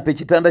 yawalampa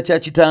ekitanda kya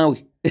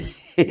kitaawe.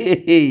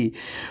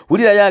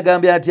 Wulira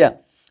yagambye atya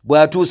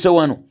bw'atuuse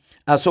wano,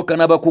 asooka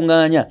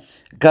n'abakuŋŋaanya.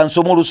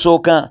 Kansoma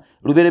olusooka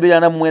lubereberye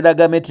 49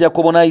 gavumenti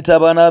Yakobo n'ayita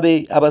abaana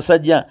be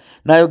abasajja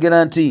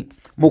n'ayogera nti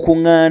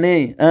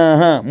mukuŋŋaane.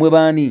 Mwe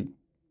baani?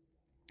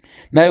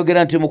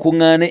 N'ayogera nti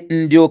mukuŋŋaane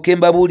ndyoke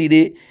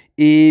mbabuulire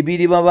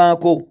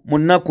ebiribabaako mu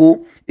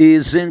nnaku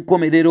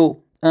ez'enkomerero.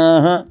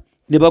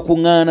 Ne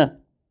bakuŋŋaana.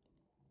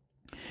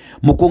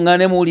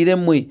 mukuŋŋaane muwulire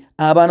mmwe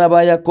abaana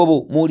ba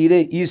Yakobo,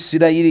 muwulire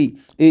Isirayiri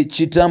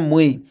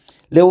kitammwe.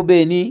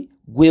 Lewubeeni,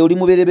 gwe oli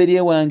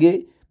mubereberye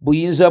wange,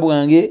 buyinza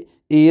bwange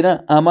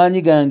era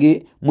amaanyi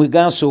gange mwe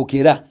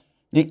gansookera.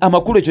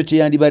 Amakulu ekyo kye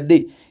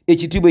yandibadde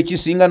ekitiibwa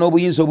ekisinga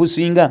n'obuyinza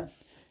obusinga.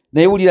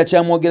 Naye wulira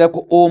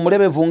kyamwogerako,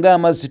 omulebevu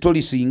ng'amazzi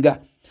tolisinga,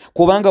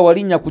 kubanga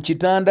walinnya ku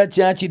kitanda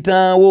kya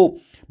kitaawo.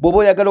 Bw'oba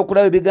oyagala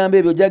okulaba ebigambo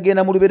ebyo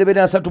gyagenda mu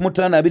Lubereberye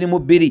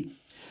 35:22.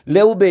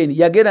 Lewubeeni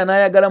yagenda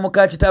n'ayagala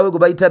muka kitaawe gwe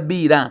bayita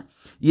Biira,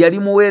 yali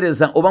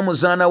muweereza oba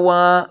muzaana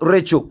wa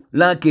Rachel,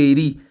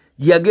 Lakeeri.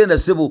 Yagenda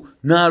sebo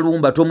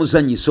n'alumba,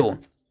 tomuzanyisa ono.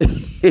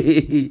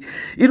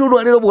 Ino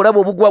olwaleero bw'olaba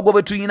obugwagwa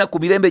bwe tulina ku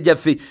mirembe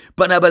gyaffe,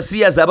 bano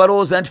abasiyazi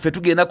abalowooza nti ffe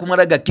tugenda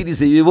kumala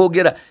gakkiriza ebyo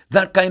boogera,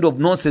 that kind of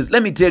nonsense.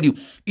 Let me tell you,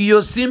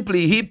 you're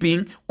simply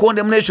heaping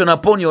condemnation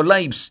upon your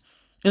lives.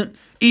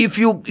 If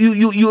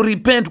you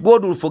repent,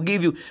 God will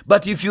forgive you.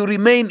 But if you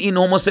remain in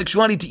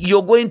homosexuality,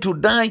 you're going to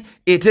die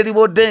a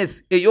terrible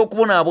death,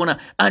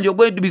 and you're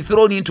going to be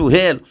thrown into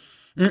hell.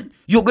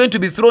 You're going to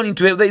be thrown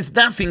into hell. There is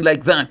nothing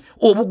like that.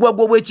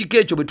 Obugwagwa bw'ekika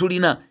ekyo bwe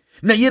tulina,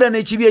 naye era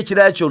n'ekibi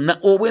ekirala kyonna,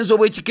 obwenzi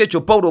obw'ekika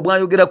ekyo Pawulo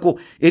bw'ayogerako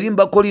eri mu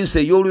Bakolinso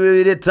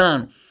ey'olubereberye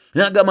 5,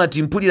 n'agamba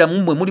nti mpulira mu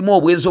mmwe mulimu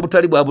obwenzi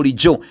obutali bwa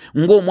bulijjo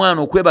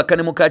ng'omwana okwebaka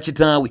ne muka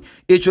kitaawe.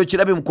 Ekyo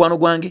kirabe mukwano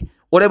gwange,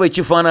 olaba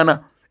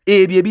ekifaanana.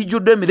 Ebyo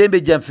ebijjudde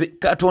emirembe gyaffe,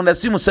 Katonda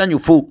si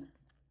musanyufu.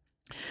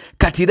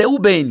 Kati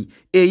Lewubeeni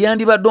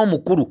eyandibadde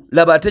omukulu,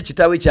 laba ate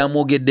kitaawe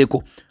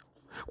kyamwogeddeko,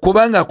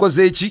 kubanga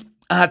akoze eki?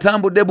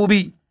 Atambudde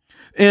bubi.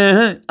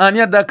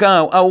 Ani addako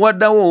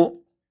awo?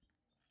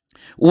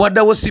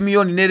 Waddawo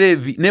Simiyoni ne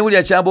Leevi.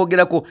 Newulira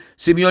kyaboogerako,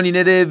 Simiyoni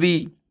ne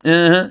Leevi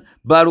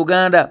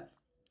baluganda,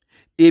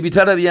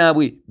 ebitala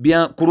byabwe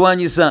bya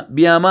kulwanyisa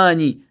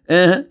by'amaanyi.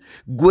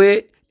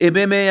 Gwe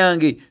emmeeme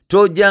yange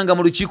tojjanga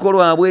mu lukiiko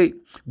lwabwe,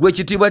 gwe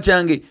ekitiibwa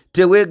kyange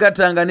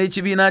teweegattanga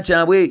n'ekibiina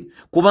kyabwe,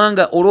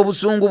 kubanga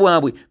olw'obusungu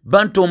bwabwe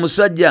banta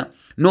omusajja,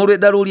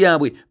 n'olw'eddalu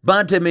lyabwe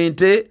bantema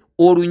ente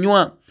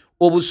olunywa.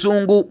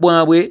 Obusungu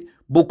bwabwe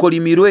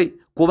bukolimirwe,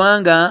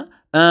 kubanga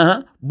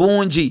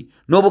bungi,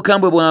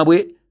 n'obukambwe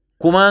bwabwe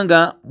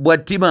kubanga bwa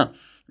ttima.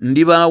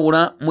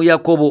 Ndibaawula mu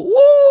Yakobo,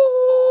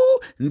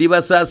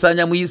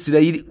 ndibasaasaanya mu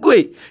Isirayiri.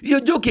 Gwe,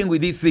 you're joking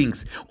with these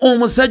things.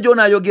 Omusajja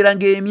ono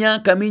ayogeranga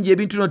emyaka mingi,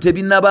 ebintu bino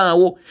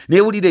tebinnabaawo,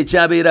 neewulira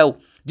ekyabeerawo.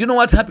 Do you know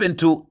what happened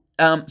to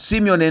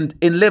Simeon and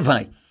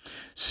Levi?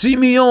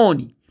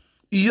 Simeoni,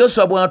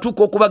 Yoswa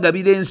bw'atuuka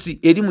okubagabira ensi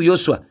eri mu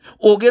Yoswa,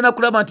 ogenda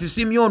kulaba nti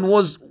Simeon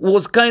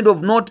was kind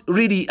of not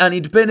really an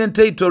independent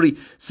territory.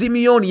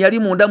 Simeon yali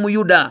munda mu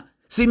Yuda.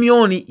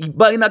 Simeon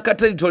balina ka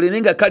territory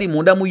nenga kali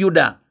munda mu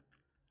Yuda.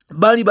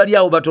 Bali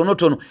awo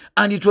batonotono,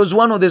 and it was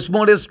one of the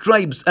smallest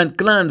tribes and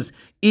clans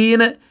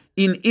in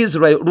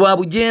Israel. Lwa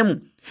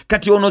bujeemu.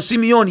 Kati ono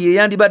Simeon ye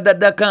yandibadde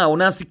addako awo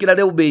n'asikira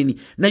Lewubeeni.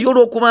 Naye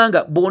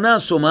olw'okubanga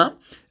bw'onaasoma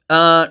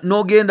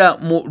n'ogenda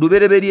mu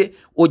Lubereberye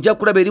ojja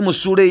kulaba eri mu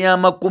ssuula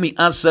ey'amakumi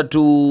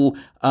 30,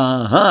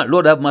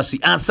 Lord have mercy,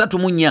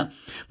 34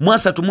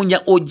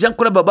 ojja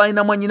kulaba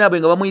balina mwannyinaabwe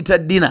nga bamuyita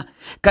Dina.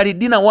 Kali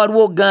Dina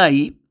waliwo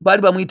Gayi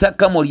baali bamuyita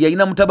Kamoli,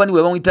 yalina mutabani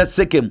we bamuyita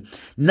Sekemu,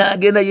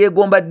 n'agenda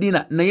yeegomba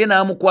Dina, naye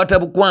n'amukwata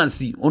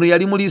bukwansi. Ono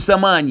yali muliisa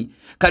maanyi.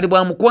 Kali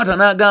bw'amukwata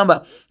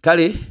n'agamba,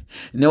 kale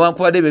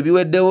newankubadde ebyo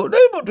biweddewo,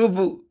 naye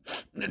mutuufu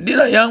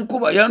Dina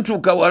yankuba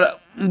yantuuka wala,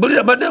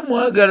 mbulira badde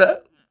mwagala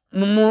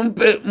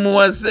mumpe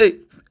muwase.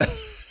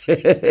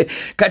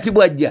 Kati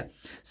bwajja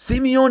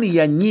Simiyoni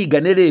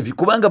yanyiiga ne Leevi,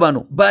 kubanga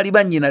bano baali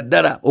bannyina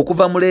ddala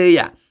okuva mu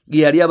Leeya ge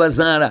yali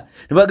abazaala.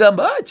 Ne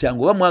bagamba,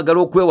 kyangu oba mwagala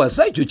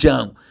okwewasa, ekyo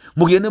kyangu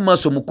mugende mu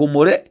maaso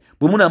mukomole.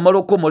 Bwe munaamala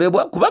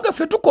okukomolebwa, kubanga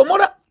ffe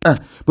tukomola,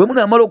 bwe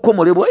munaamala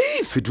okukomolebwa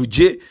ffe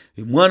tujje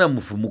mwana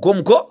mufu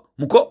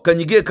muko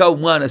kanyigeekaawo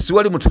mwana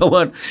siwali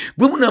mutawaana.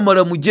 Bwe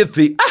munaamala mujje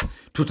ffe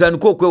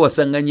tutandike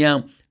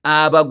okwewasaŋŋanyaamu.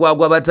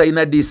 Abagwagwa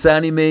batalina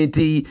discernment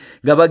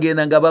nga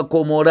bagenda nga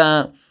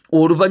bakomola.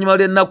 Oluvannyuma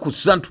lw'ennaku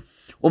 3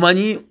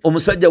 omanyi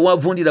omusajja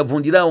wavundira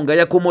awo nga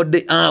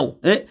yakomodde awo,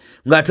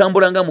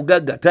 ng'atambula nga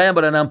mugagga,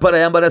 tayambala na mpala,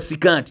 ayambala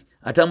sikaati,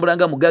 atambula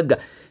nga mugagga.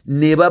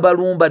 Ne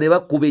babalumba ne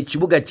bakuba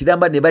ekibuga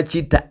kiramba ne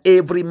bakitta.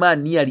 Every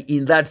man nearly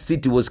in that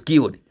city was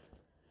killed.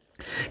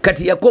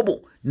 Kati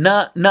Yakobo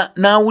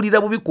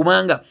n'awulira bubi,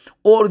 kubanga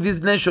all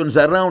these nations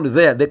around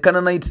there, the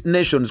Canaanite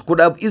nations, could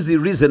have easily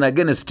risen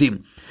against him.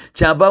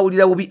 Kyava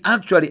awulira bubi.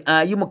 Actually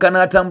ayimuka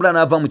n'atambula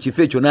n'ava mu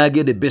kifo ekyo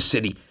n'agenda e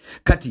Beseri.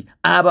 Kati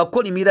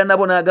abakolimira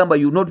nabo n'agamba,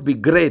 you not be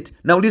great.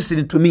 Now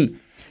listen to me.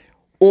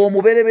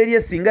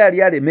 Omubereberye singa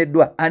yali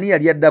alemeddwa, ani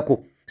yali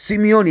addako?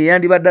 Simiyoni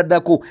yandibadde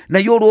addako,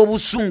 naye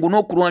olw'obusungu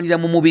n'okulwanira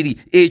mu mubiri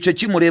ekyo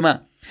kimulema.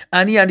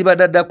 Ani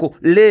yandibadde addako?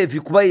 Leevi,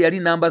 kuba yali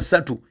namba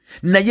 3,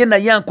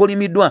 naye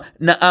akolimiddwa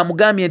na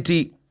amugambye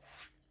nti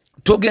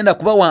togenda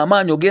kuba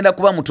w'amaanyi, ogenda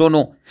kuba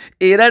mutono.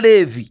 Era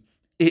Leevi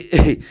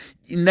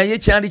naye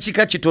kyali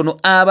kika kitono.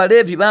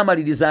 Abaleevi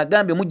baamaliriza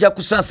agambye mujja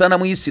kusaasaana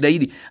mu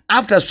Isirayiri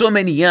after so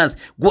many years.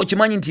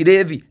 Gw'okimanyi nti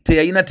Leevi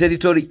teyalina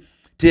territory,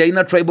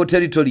 teyalina tribal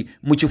territory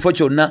mu kifo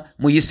kyonna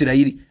mu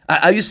Isirayiri.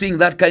 Are you seeing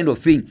that kind of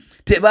thing?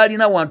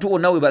 Tebalina wantu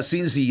wonna we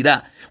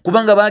basinziira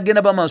kubanga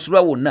bagenda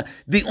bamansula wonna.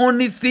 The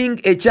only thing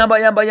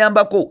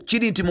ekyabayambayambako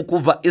kiri nti mu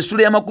Kuva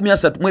essula ya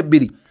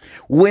 32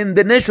 when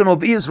the nation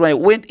of Israel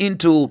went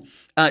into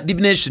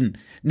divination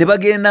ne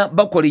bagenda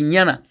bakola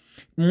ennyana,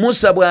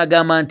 Musa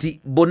bw'agamba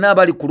nti bonna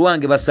abali ku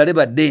lwange basale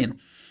badde eno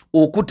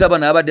okutta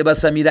bano abadde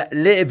basamira.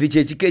 Levi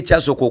kyekika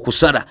ekyasooka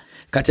okusala.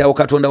 Kati awo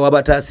Katonda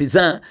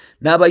wabataasiza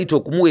n'abayita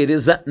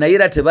okumuweereza naye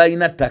era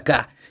tebalina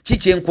ttaka.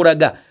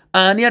 Kikyenkulaga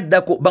ani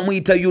addako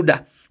bamuyita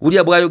Yuda.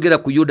 Wulya bw'ayogera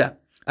ku Yuda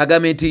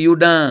agamba nti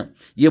Yuda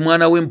ye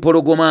mwana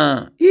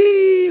w'empologoma.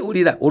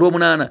 Wulira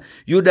olw'omunaana,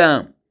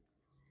 Yuda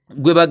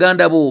gwe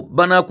baganda bo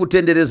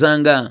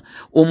banaakutenderezanga,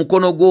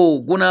 omukono gwo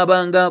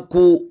gunaabanga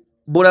ku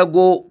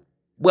bulago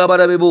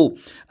bw'abalabe bo,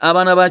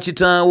 abaana ba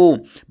kitaawo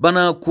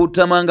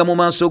banaakutamanga mu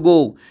maaso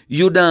go.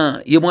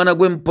 Yuda ye mwana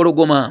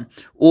gw'empologoma,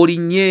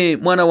 olinnye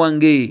mwana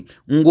wange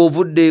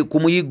ng'ovudde ku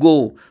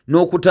muyigo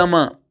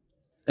n'okutama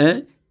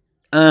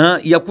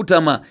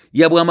yakutama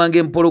yabwamanga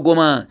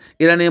empologoma,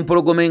 era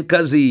n'empologoma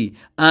enkazi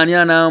ani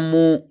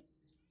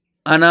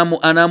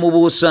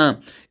anaamubuusa.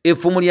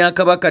 Effumu lya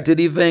kabaka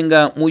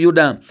terivenga mu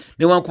Yuda,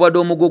 newankubadde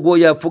omugo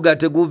gw'oyo afuga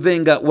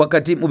teguvenga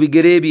wakati mu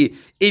bigere bye.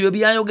 Ebyo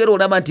byayogera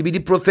olaba nti biri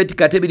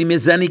prophetic ate biri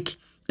mezanic,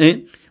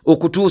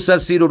 okutuusa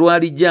Siiro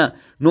lwalijja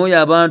n'oyo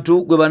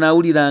abantu gwe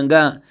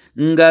banaawuliranga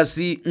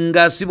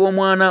ng'asiba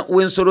omwana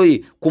w'ensolo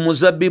ye ku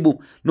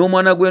muzabbibu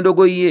n'omwana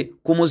gw'endogoyi ye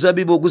ku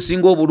muzabbibu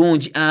ogusinga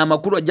obulungi.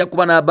 Amakulu ajja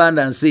kuba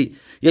n'abandansi.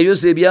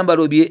 Yayoza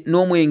ebyambalo bye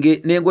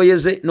n'omwenge n'engoye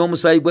ze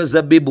n'omusaayi gwa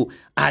zabbibu.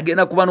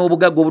 Agenda kuba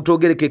n'obugagga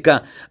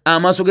obutogerekeka.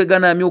 Amaaso ge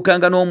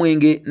ganaamyukanga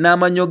n'omwenge,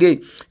 n'amannyo ge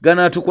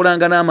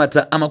ganaatukulanga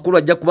n'amata. Amakulu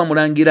ajja kuba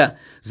mulangira.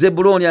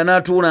 Zebbulooni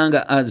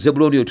anaatuulanga.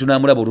 Zebbulooni oyo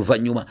tunaamulaba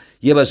oluvannyuma.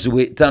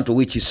 Yeebazibwe tanto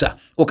w'ekisa.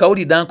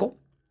 Okawuliddanko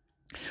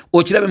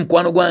okirabe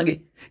mukwano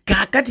gwange.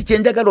 Kaakati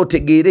kyenjagala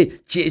otegeere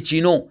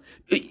kyekino.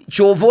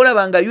 Kyova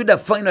olaba nga Yuda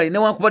finally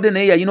newankubadde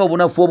naye yalina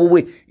obunafu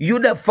obubwe.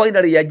 Yuda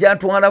finally yajja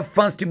atwala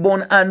first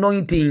born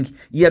anointing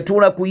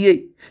yatuula ku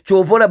ye.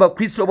 Kyova olaba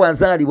Kristo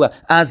bw'azaalibwa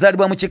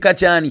azaalibwa mu kika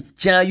kyani?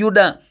 Kya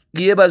Yuda.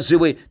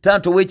 Yeebazibwe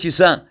tanto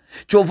w'ekisa.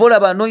 Kyova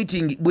olaba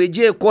anointing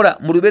bw'ejja ekola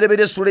mu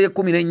lubereberye essula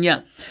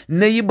ye-14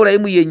 ne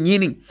Ibulayimu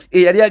yennyini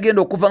eyali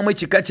agenda okuvaamu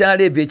ekika kya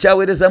Leevi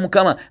ekyaweereza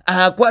Mukama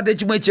akwata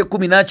ekimu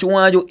eky'ekkumi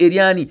n'akiwaayo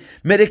eryani?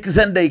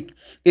 Melekizedeki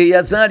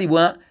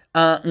eyazaalibwa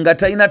nga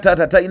talina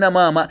taata talina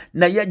maama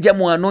naye ajja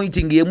mu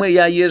anointing yemu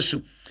eya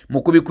Yesu.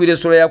 Mu kubikwira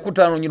essula ya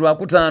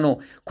 5:5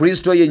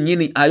 Kristo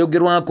yennyini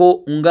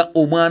ayogerwako nga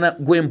omwana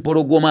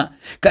gw'empologoma.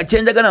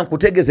 Kakyenjagala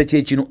nkutegeeze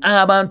kyekino,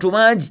 abantu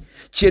bangi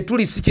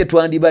kyetuli si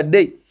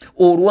kyetwandibadde.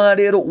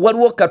 Olwaleero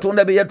waliwo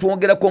Katonda be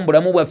yatwongerako mu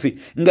bulamu bwaffe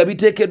nga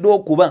biteekeddwa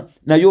okuba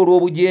naye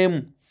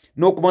olw'obujeemu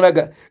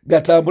n'okumala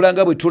gatambula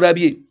nga bwe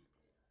tulabye.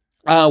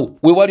 Awo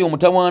we wali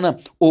omutawaana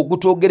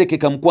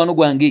ogutoogerekeka mukwano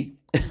gwange.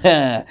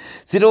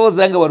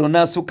 Sirowooza nga wano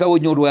naasukkawo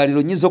nnyo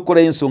olwaliro, nnyinza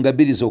okukolayo ensonga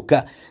 2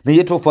 zokka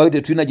naye tofaayo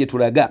tetulina gye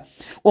tulaga.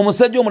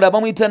 Omusajja omulala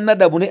bamuyita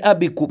Nadabu ne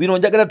Abiku. Bino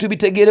njagala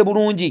tubitegeere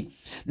bulungi.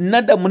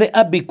 Nadabu ne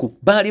Abiku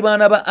baali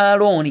baana ba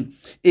Alooni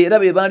era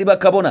be baali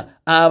bakabona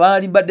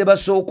abaali badde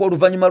basooka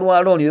oluvannyuma lwa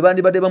Alooni be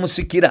baali badde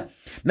bamusikira.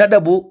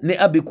 Nadabu ne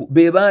Abiku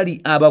be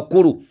baali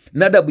abakulu.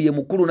 Nadabu ye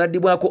mukulu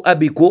n'addibwako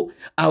Abiku,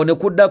 awo ne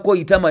kuddako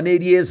Itama ne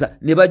Eryeza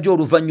ne bajja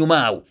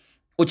oluvannyuma awo.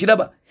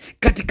 Okiraba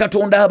kati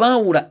Katonda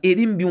abaawula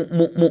eri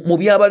mu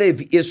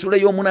by'Abaleevi essula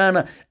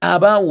y'omunaana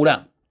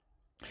abaawula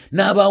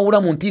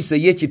n'abaawula mu ntiisa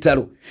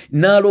ey'ekitalo.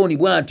 N'Alooni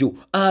bw'atyo,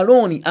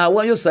 Alooni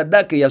awaayo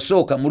saddaaka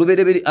eyasooka mu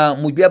lubereberye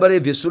mu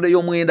by'Abaleevi essula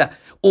y'omwenda.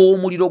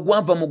 Omuliro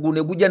gwava mu ggulu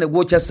ne gujja ne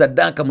gwokya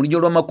saddaaka mu linnya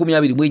lwa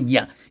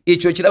 24.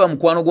 Ekyo kiraba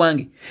mukwano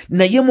gwange.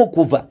 Naye mu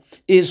Kuva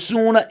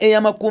essula eya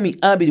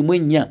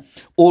 24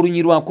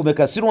 olunyi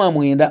lwakumeka si lwa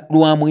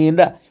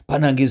mwenda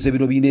panangeeza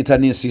bino bindeeta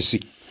n'ensisi.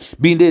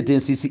 Bindeeta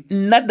ensisi.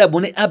 Nadabu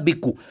ne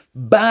Abiku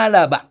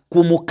baalaba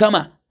ku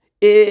Mukama.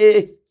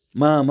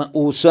 Maama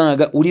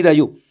osaaga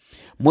ulirayo.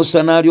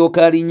 Musa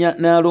n'alyoka alinnya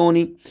ne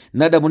Alooni,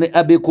 Nadabu ne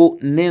Abiku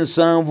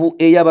n'ensanvu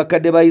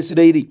ey'abakadde ba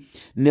Isirayiri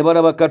ne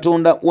balaba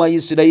Katonda wa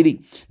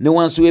Isirayiri. Ne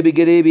wansi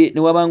w'ebigere bye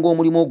ne wabanga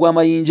omulimu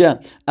ogw'amayinja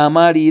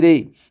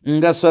amaaliire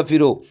nga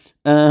safiro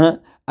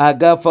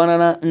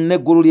agafaanana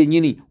n'eggulu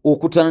lyennyini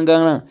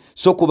okutangaala.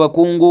 So ku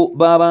bakungu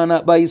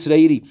b'abaana ba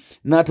Isirayiri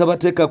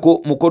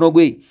n'atabateekako mukono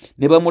gwe.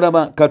 Ne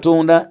bamulaba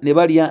Katonda ne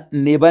balya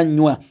ne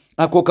banywa.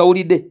 Ako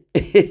kawulidde.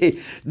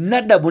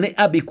 Nadabu ne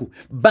Abiku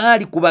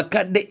baali ku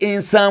bakadde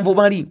 7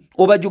 bali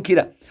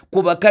obajjukira,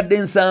 ku bakadde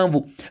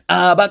 7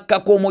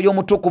 abakkako omwoyo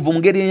omutukuvu mu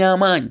ngeri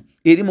ey'amaanyi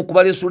eri mu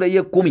kubala essula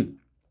y'e10.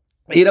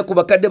 Era ku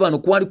bakadde bano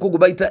kwaliko gwe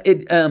bayita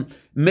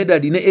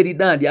Medadi ne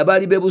Eridadi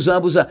abaali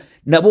beebuzaabuza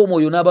nabo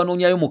omwoyo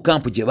n'abanoonyayo mu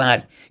kampu gye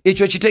baali.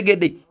 Ekyo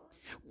kitegedde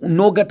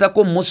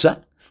n'ogattako Musa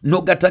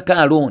n'ogattako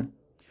Alooni.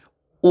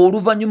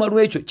 Oluvannyuma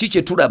lw'ekyo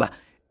kikye tulaba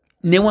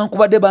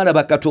newankubadde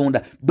baalaba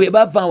Katonda bwe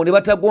bavaawo ne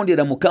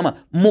batagondera Mukama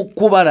mu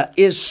kubala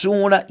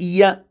essula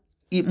ya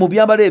mu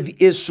by'Abaleevi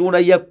essula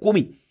ya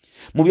 10.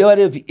 Mu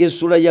by'Abaleevi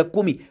essula ya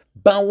 10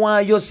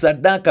 bawaayo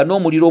saddaaka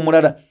n'omuliro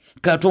omulala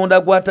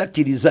katonda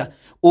gwatakkiriza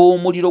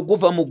omuliro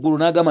guva mu ggulu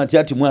n'agamba nti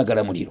ati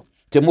mwagala muliro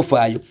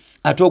temufaayo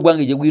ate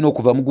ogwange gye gulina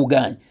okuva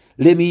muguganye.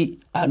 Let me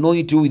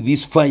anoint you with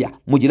this fire.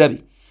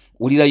 Mugirabe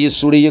wulira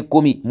Yesula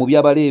ey'ekkumi mu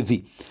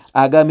by'Abaleevi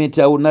agambe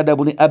nti awo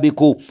Nadabu ne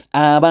Abiku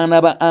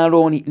abaana ba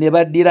Alooni ne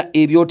baddira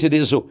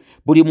ebyoterezo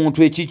buli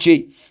muntu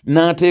ekikye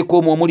n'ateeka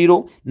omwo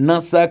omuliro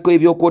n'assaako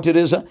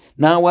ebyokwotereza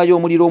n'awaayo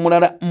omuliro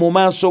omulala mu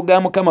maaso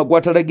ga Mukama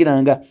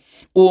gwatalagiranga.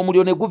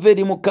 Omuliro ne guva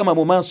eri Mukama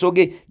mu maaso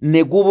ge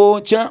ne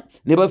gubookya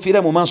ne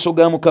bafiira mu maaso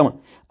ga Mukama.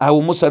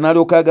 Awo Musa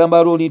n'alyoka agamba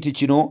Alooni nti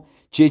kino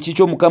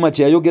kyekikyo Mukama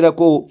kye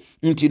yayogerako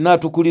nti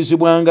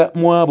naatukulizibwanga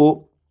mu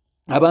abo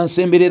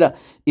abansemberera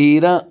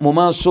era mu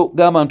maaso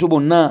g'abantu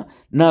bonna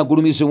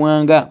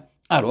naagulumizibwanga.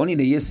 Alooni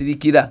ne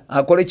yeesirikira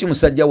akola ki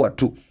musajja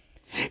wattu?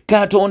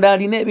 Katonda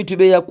alina ebintu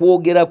bye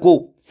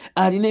yakwogerako,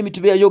 alina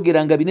ebintu bye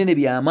yayogeranga binene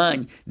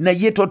by'amaanyi,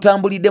 naye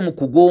totambulidde mu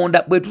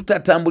kugonda. Bwe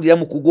tutatambulira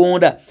mu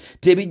kugonda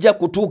tebijja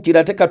kutuukira,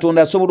 ate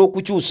Katonda asobola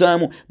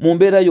okukyusaamu mu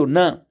mbeera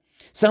yonna.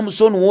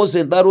 Samson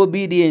wasn't that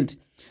obedient.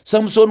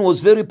 Samson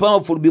was very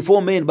powerful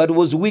before men but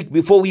was weak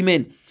before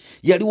women.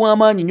 Yali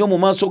w'amaanyi nnyo mu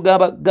maaso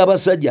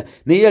g'abasajja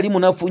naye yali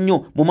munafu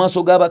nnyo mu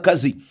maaso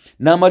g'abakazi.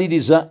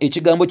 N'amaliriza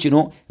ekigambo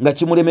kino nga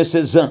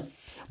kimulemesezza.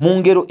 Mu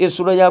Ngero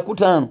essula ya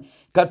 5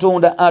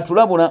 Katonda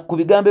atulabula ku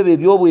bigambo bye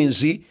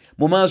eby'obwenzi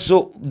mu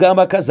maaso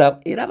g'abakazi abo.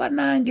 Era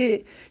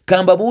bannange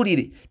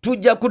kambabuulire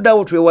tujja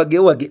kuddawo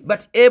twewagewage,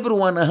 but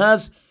everyone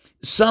has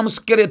some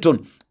skeleton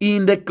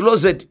in the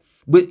closet.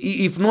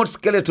 If not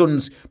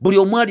skeletons, buli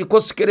omu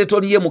aliko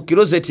skeleton ye mu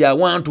kirozeti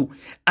awantu.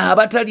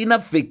 Abatalina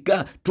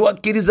ffekka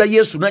twakkiriza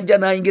Yesu najja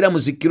n'ayingira mu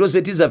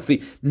zikirozeti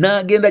zaffe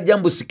n'agenda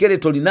jambu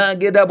skeleton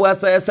n'agenda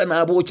bwasayasa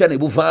n'abwokya ne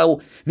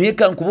buvaawo. Naye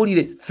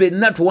kankubulire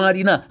ffenna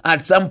twalina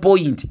at some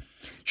point.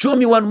 Show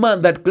me one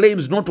man that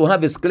claims not to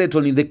have a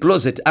skeleton in the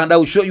closet and I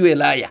will show you a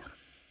liar.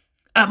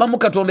 Abamu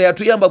Katonda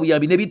yatuyamba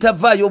buyambi ne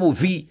bitavaayo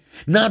buvi,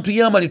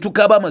 n'atuyamba ne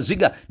tukaaba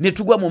amaziga ne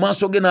tugwa mu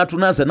maaso ge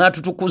n'atunaaza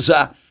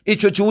n'atutukuza.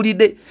 Ekyo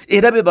kiwulidde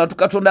era be bantu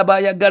Katonda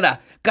baayagala.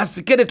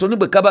 Kasikeretoni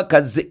bwe kaba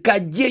kazze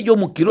kajjeeyo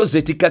mu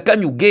kirozeti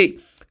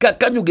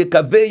kakanyuge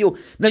kaveeyo.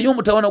 Naye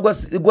omutawana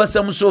gwa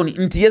Samusoni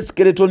nti ye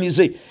sikeretoni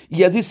ze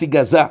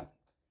yazisigaza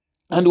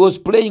and was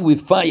playing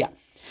with fire.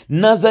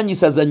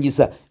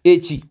 N'azanyisa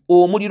eki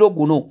omuliro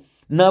guno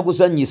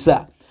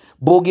n'aguzanyisa.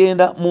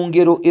 Bogenda mu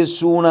Ngero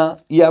essula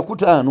ya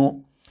 5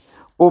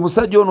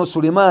 omusajja ono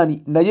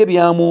Sulemaani naye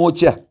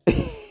byamwokya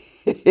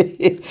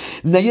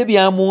naye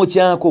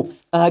byamwokyako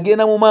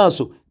agenda mu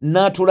maaso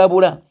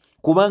n'atulabula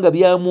kubanga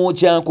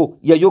byamwokyako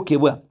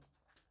yayokebwa.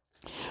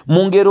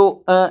 Mu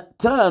Ngero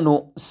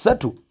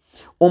 5:3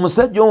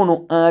 omusajja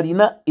ono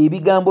alina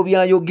ebigambo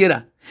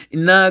byayogera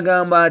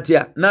n'agamba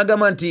atya?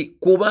 N'agamba nti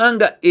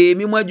kubanga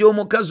emimwa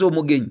gy'omukazi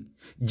omugenyi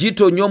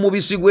gitonya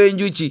omubisi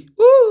gw'enjuki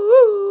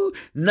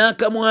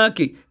n'akamwa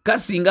ke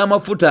kasinga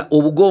amafuta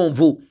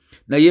obugonvu,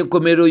 naye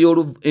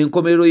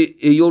enkomerero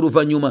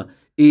ey'oluvannyuma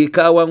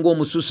ekaawa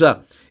ng'omususa,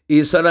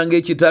 esala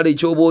ng'ekitala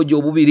eky'obwogi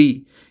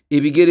obubiri,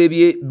 ebigere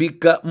bye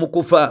bikka mu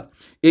kufa.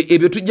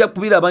 Ebyo tujja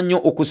kubiraba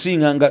nnyo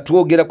okusinga nga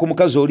twogera ku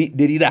mukazi oli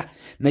Derira.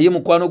 Naye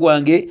mukwano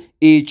gwange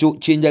ekyo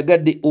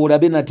kyenjagadde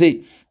olabe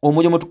nate,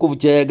 Omwoyo Mutukuvu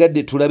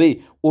kyayagadde tulabe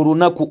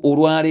olunaku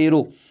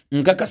olwaleero.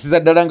 Nkakasiza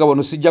ddala nga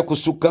wano sijja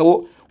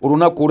kusukkawo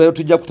olunaku olwayo,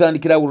 tujja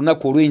kutandikira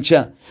olunaku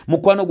olw'enkya.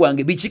 Mukwano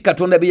gwange biki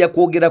Katonda bye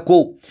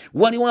yakwogerako?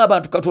 Waliwo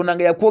abantu Katonda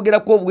nga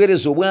yakwogerako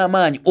obuweereza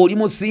obw'amaanyi, oli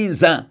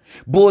musinza.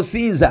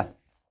 Bw'osinza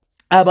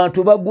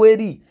abantu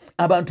bagweri,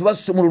 abantu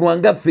basumululwa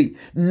ngaffe,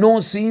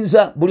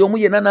 n'osinza buli omu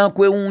yenna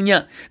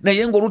n'akwewuunya.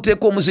 Naye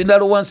ng'oluteeka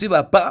omuzindaalo wansi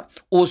bappa,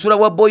 osula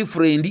wa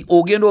boyfriend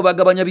ogenda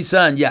obagabanya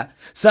bisanja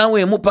saawa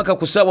emu paka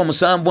ku ssaawa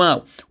 7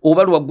 awo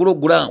oba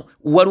lwagguloggulo awo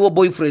waliwo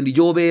boyfriend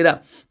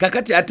gy'obeera.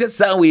 Kakati ate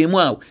saawa emu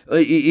awo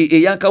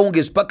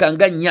eyakawungezi paka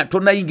nga 4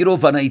 tonnayingira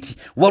overnight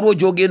waliwo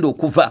gy'ogenda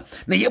okuva.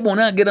 Naye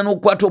bw'ona agenda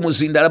n'okukwata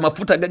omuzindaalo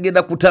amafuta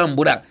gagenda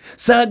kutambula.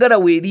 Saagala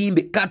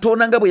weerimbe.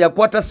 Katonda nga bwe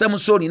yakwata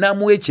Samusoni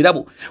n'amuwa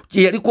ekirabo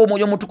yaliko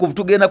Omwoyo Mutukuvu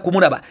tugenda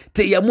kumulaba,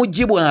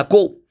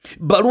 teyamugibwako.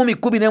 Baluumi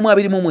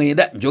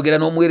 11:29 njogera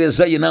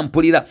n'omuweereza ye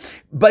nampulira.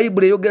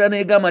 Bayibuli eyogera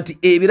n'egamba nti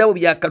ebirabo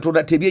bya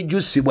Katonda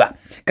tebyejjusibwa.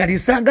 Kati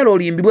saagala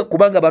olimbibwe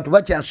kubanga abantu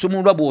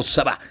bakyasumulwa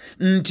bw'osaba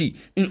nti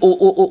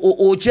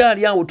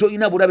okyali awo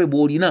toyina bulabe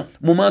bw'olina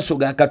mu maaso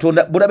ga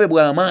Katonda, bulabe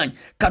bw'amaanyi.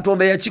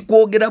 Katonda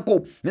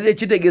yakikwogerako naye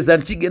kitegeeza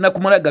nti kigenda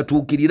kumala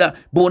gatuukirira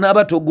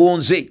bw'onaaba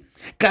togonze.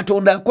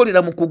 Katonda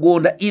akolera mu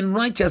kugonda. In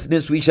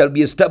righteousness we shall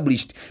be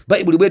established.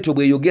 Bayibuli bwetyo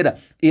bweyogera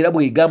era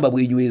bwegamba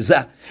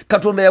bwenyweza.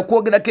 Katonda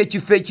yakwogerako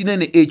ekifo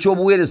ekinene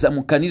eky'obuweereza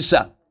mu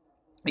kanisa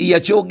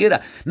yakyogera,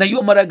 naye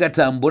omala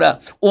gatambula,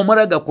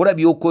 omala gakola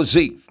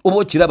by'okoze oba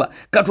okiraba.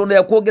 Katonda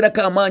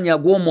yakwogerako amaanyi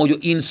ag'omwoyo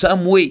in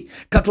some way.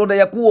 Katonda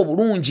yakuwa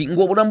obulungi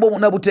ng'obulamu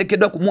bwonna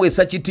buteekeddwa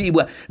kumuweesa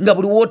kitiibwa, nga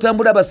buli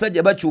w'otambula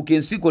abasajja bakyuka,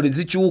 ensiiko ne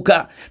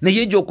zikyuka,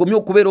 naye gy'okomye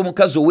okubeera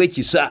omukazi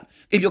ow'ekisa.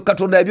 Ebyo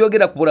Katonda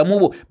yabyogera ku bulamu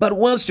bwo, but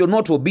once you're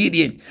not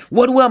obedient,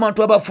 waliwo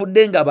abantu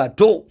abafudde nga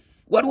bato.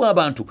 waliwo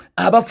abantu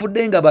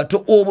abafudde nga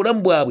bato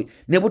obulamu bwabwe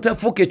ne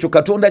butafuuka ekyo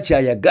Katonda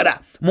kyayagala.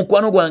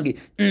 Mukwano gwange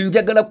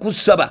njagala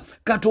kusaba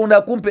Katonda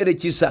akumpeere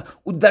kisa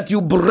that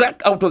you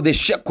break out of the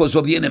shackles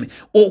of the enemy,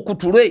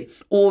 okutule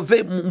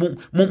ove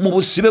mu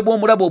busibe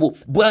bw'omulabe obwo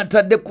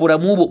bw'atadde ku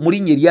bulamu bwo mu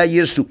linnya erya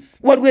Yesu.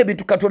 Waliwo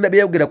ebintu Katonda bye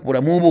yayogera ku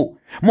bulamu bwo.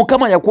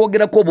 Mukama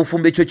yakwogerako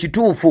obufumbo, ekyo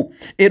kituufu,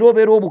 era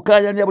obeera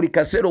obukaayanya buli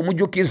kaseera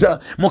omujjukiza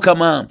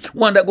Mukama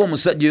wandaga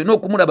omusajja oyo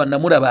n'okumulaba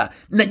namulaba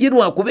naye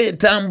lwakuba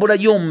entambula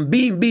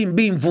y'ombi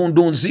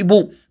nvundu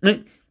nzibu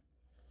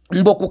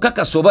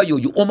mbokukakasa oba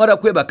yoyo omala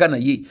kwebaka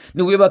naye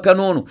niwebaka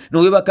n'ono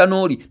niwebaka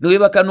n'oli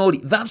niwebaka n'oli,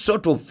 that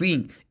sort of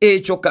thing,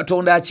 ekyo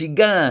Katonda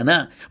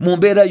akigaana mu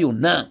mbeera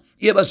yonna.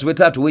 Yebasube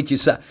Taata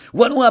w'ekisa.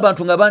 Waliwo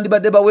abantu nga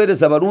bandibadde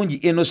baweereza balungi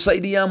eno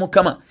sayidi ya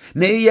Mukama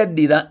naye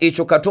yaddira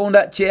ekyo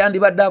Katonda kye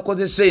yandibadde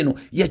akozesa eno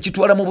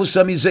yakitwala mu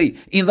busamize,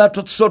 in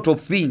that sort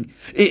of thing,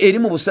 eri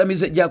mu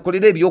busamize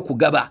gyakolera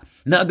ebyokugaba,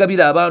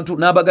 n'agabira abantu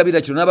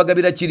n'abagabira kino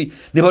n'abagabira kiri,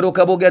 ne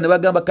balooka boogera ne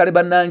bagamba kale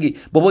bannange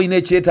bw'oba olina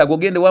ekyetaago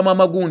ogende wa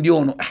maama gundi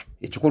ono,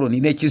 ekikolo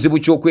nina ekizibu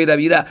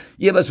ky'okwerabira.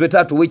 Yebasube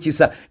Taata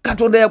w'ekisa.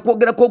 Katonda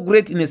yakwogerako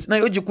greatness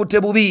naye ogikutte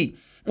bubi,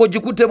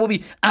 ogikutte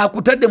bubi,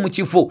 akutadde mu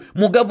kifo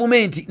mu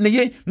gavumenti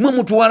naye mwe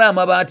mutwala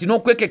amabaati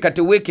n'okwekeka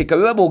teweekeka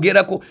bye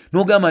baboogerako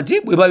n'ogamba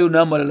nti bwe bayo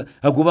n'amalala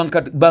ago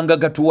banga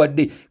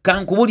gatuwadde.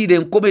 Kankubulire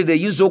enkomerero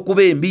eyinza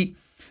okuba embi.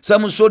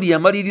 Samusoni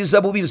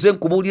yamaliriza bubi, nze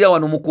nkubuulira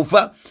wano mu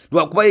kufa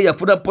lwakuba ye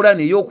yafuna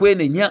pulaani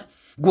ey'okwenenya,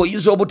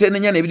 gw'oyinza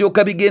obutenenya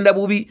nebiryoka bigenda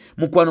bubi.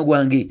 Mukwano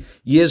gwange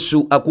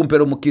Yesu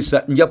akumpeera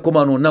omukisa. Nja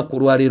kukoma n'olunaku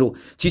lwaleero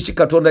kiki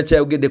Katonda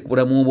kyayogedde ku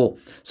bulamu bwo.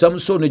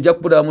 Samusoni ojja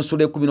kubulaba mu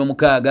Sula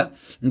 16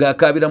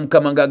 ng'akaabira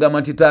Mukama ng'agamba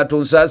nti Taata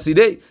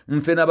onsaasire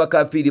nfe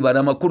n'abakafiiri bano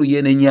amakulu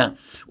yenenya.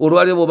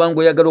 Olwaleero bw'oba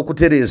ng'oyagala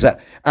okutereeza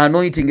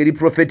anointing eri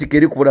prophetic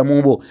eri ku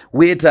bulamu bwo,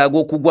 weetaaga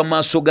okugwa mu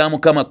maaso ga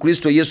Mukama.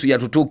 Kristo Yesu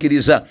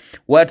yatutuukiriza,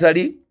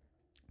 watali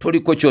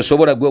toliko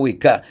kyosobola gwe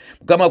wekka.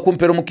 Mukama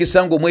akumpeera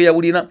omukisa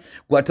ng'omweyawulira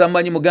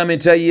gw'atammanyi mugambe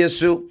nti ayi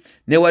Yesu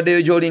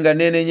newaddeyo gy'oli nga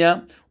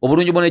neenenya,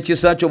 obulungi bwo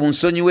n'ekisa kyo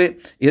bunsonyiwe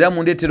era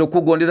mundeetere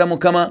okugondera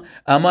Mukama.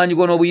 Amaanyi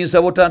go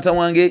n'obuyinza bwo Taata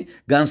wange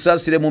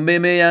gansaasire mu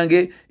mmeeme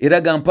yange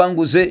era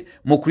gampanguze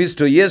mu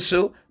Kristo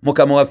Yesu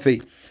Mukama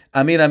waffe.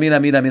 Amina, amina,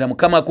 amina, amina.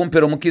 Mukama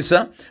akumpeera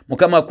omukisa,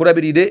 Mukama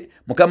akulabirire,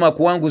 Mukama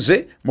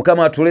akuwanguze,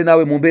 Mukama atule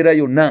naawe mu mbeera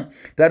yonna.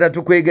 Taata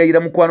tukwegayira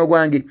mukwano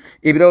gwange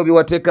ebirabo bye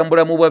wateeka mu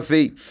bulamu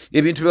bwaffe,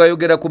 ebintu bye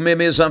wayogera ku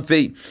mmeeme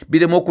zaffe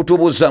biremu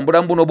okutubuza mu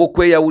bulamu buno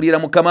obw'okweyawulira.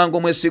 Mukama nga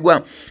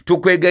omwesigwa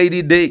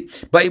tukwegayiridde.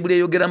 Bayibuli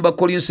eyogera mu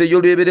Bakolinso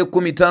ey'olwebere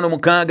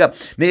 15:6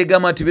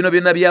 neegamba nti bino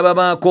byonna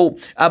byababaako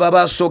abo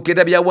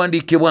baasookera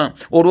byawandiikibwa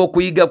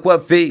olw'okuyiga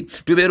kwaffe,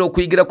 tubeera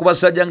okuyigira ku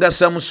basajja nga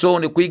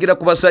Samusoni, okuyigira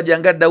ku basajja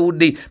nga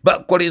Dawudi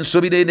bakola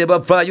ensobire ne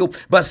bavaayo,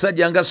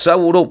 basajja nga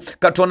Sawulo.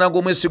 Katonda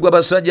ng'omwesigwa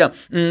basajja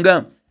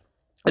nga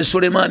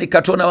Sulemaani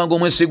Katonda wange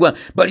omwesigwa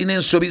balina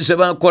ensobi ze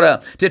bakola,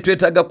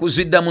 tetwetaaga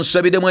kuzidda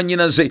musabire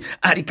mwannyinaze.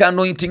 Aliko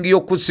anointing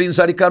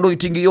y'okusinza, aliko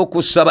anointing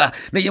y'okusaba,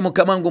 naye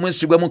Mukama nga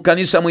omwesigwa mu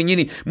kkanisa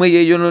mwennyini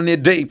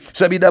mweyeeyononedde.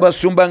 Sabira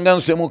abasumba nga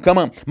nze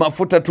Mukama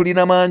mafuta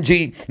tulina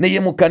mangi, naye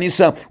mu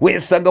kkanisa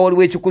weesanga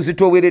waliwo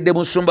ekikuzita oweeredde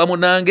musumba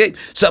munange.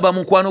 Saba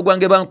mukwano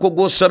gwange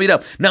bankogosabira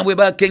nawe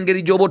baako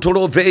engeri gy'oba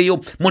otolooveeyo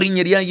mu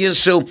linnya erya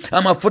Yesu.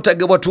 Amafuta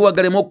ge watuwa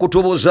galeme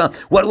okutubuza.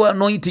 Waliwo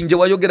anointing gye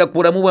wayogera ku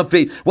bulamu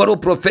bwaffe, waliwo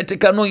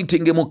prophetic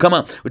anointing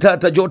Mukama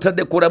Taata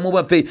gy'otadde ku bulamu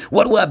bwaffe,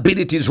 waliwo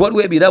abilities,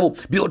 waliwo ebirabo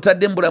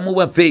by'otadde mu bulamu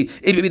bwaffe,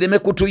 ebyo bireme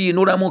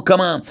kutuyinula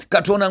Mukama.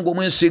 Katonda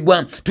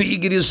ng'omwesigwa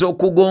tuyigirize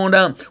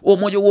okugonda,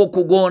 omwoyo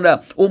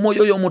w'okugonda,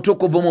 omwoyo oyo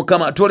omutukuvu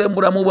Mukama tole mu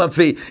bulamu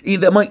bwaffe, in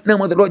the mighty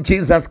name of the Lord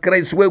Jesus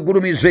Christ.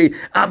 Weegulumize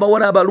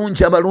abawala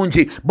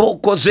abalungi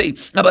b'okoze,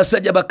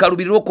 abasajja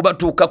bakalubirire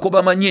okubatuukako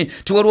bamanye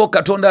ti waliwo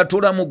Katonda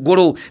atuula mu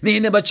ggulu naye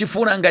ne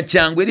bakifuula nga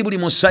kyangu eri buli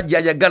musajja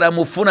ayagala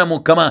mufuna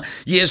Mukama.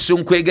 Yesu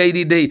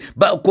nkwegayiridde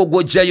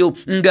bakogojjayo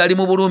ng'ali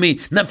mu bulumi,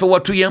 naffe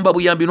watuyamba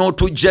buyambi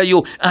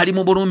n'otujjayo ali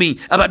mu bulumi.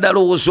 Abadde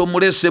alowooza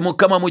omulese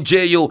Mukama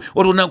mujeeyo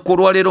olunaku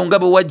olwaleero nga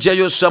bwe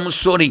wajjayo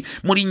Samusoni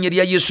mu linnya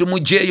erya Yesu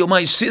mujeeyo.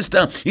 My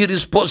sister, it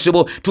is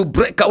possible to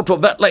break out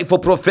of that life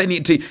of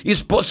profanity.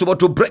 It's possible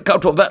to break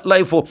out of that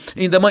life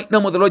in the mighty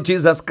name of the Lord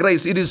Jesus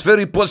Christ. It is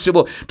very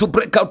possible to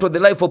break out of the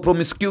life of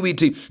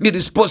promiscuity. It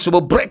is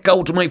possible. Break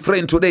out, my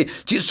friend, today.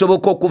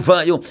 Kisoboka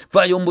okuvaayo.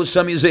 Faayo mu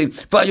busamize,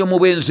 faayo mu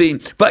bwenzi,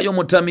 faayo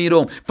mu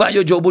tamiiro,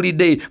 faayo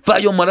gy'obulidde,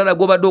 faayo malala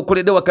g'obadde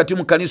okoledde wakati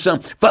mu kanisa,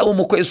 faayo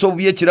mu kwesa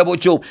obubi ekirabo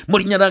kyo mu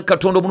linnya lya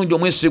Katonda omulungi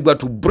omwesigwa.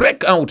 To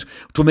break out,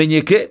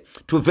 tumenyeke,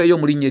 tuveeyo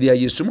mu linnya erya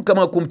Yesu.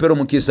 Mukama akumpeera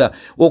omukisa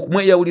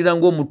okumweyawulira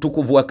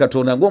ng'omutukuvu wa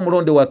Katonda,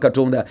 ng'omulonde wa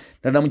Katonda,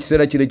 ddala mu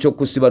kiseera kino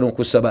eky'okusiba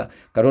n'okusaba.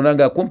 Katonda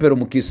nga akumpeera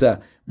omukisa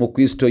mu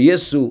Kristo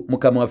Yesu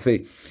Mukama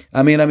waffe.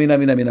 Amen, amen,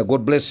 amen, amen.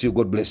 God bless you.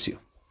 God bless you.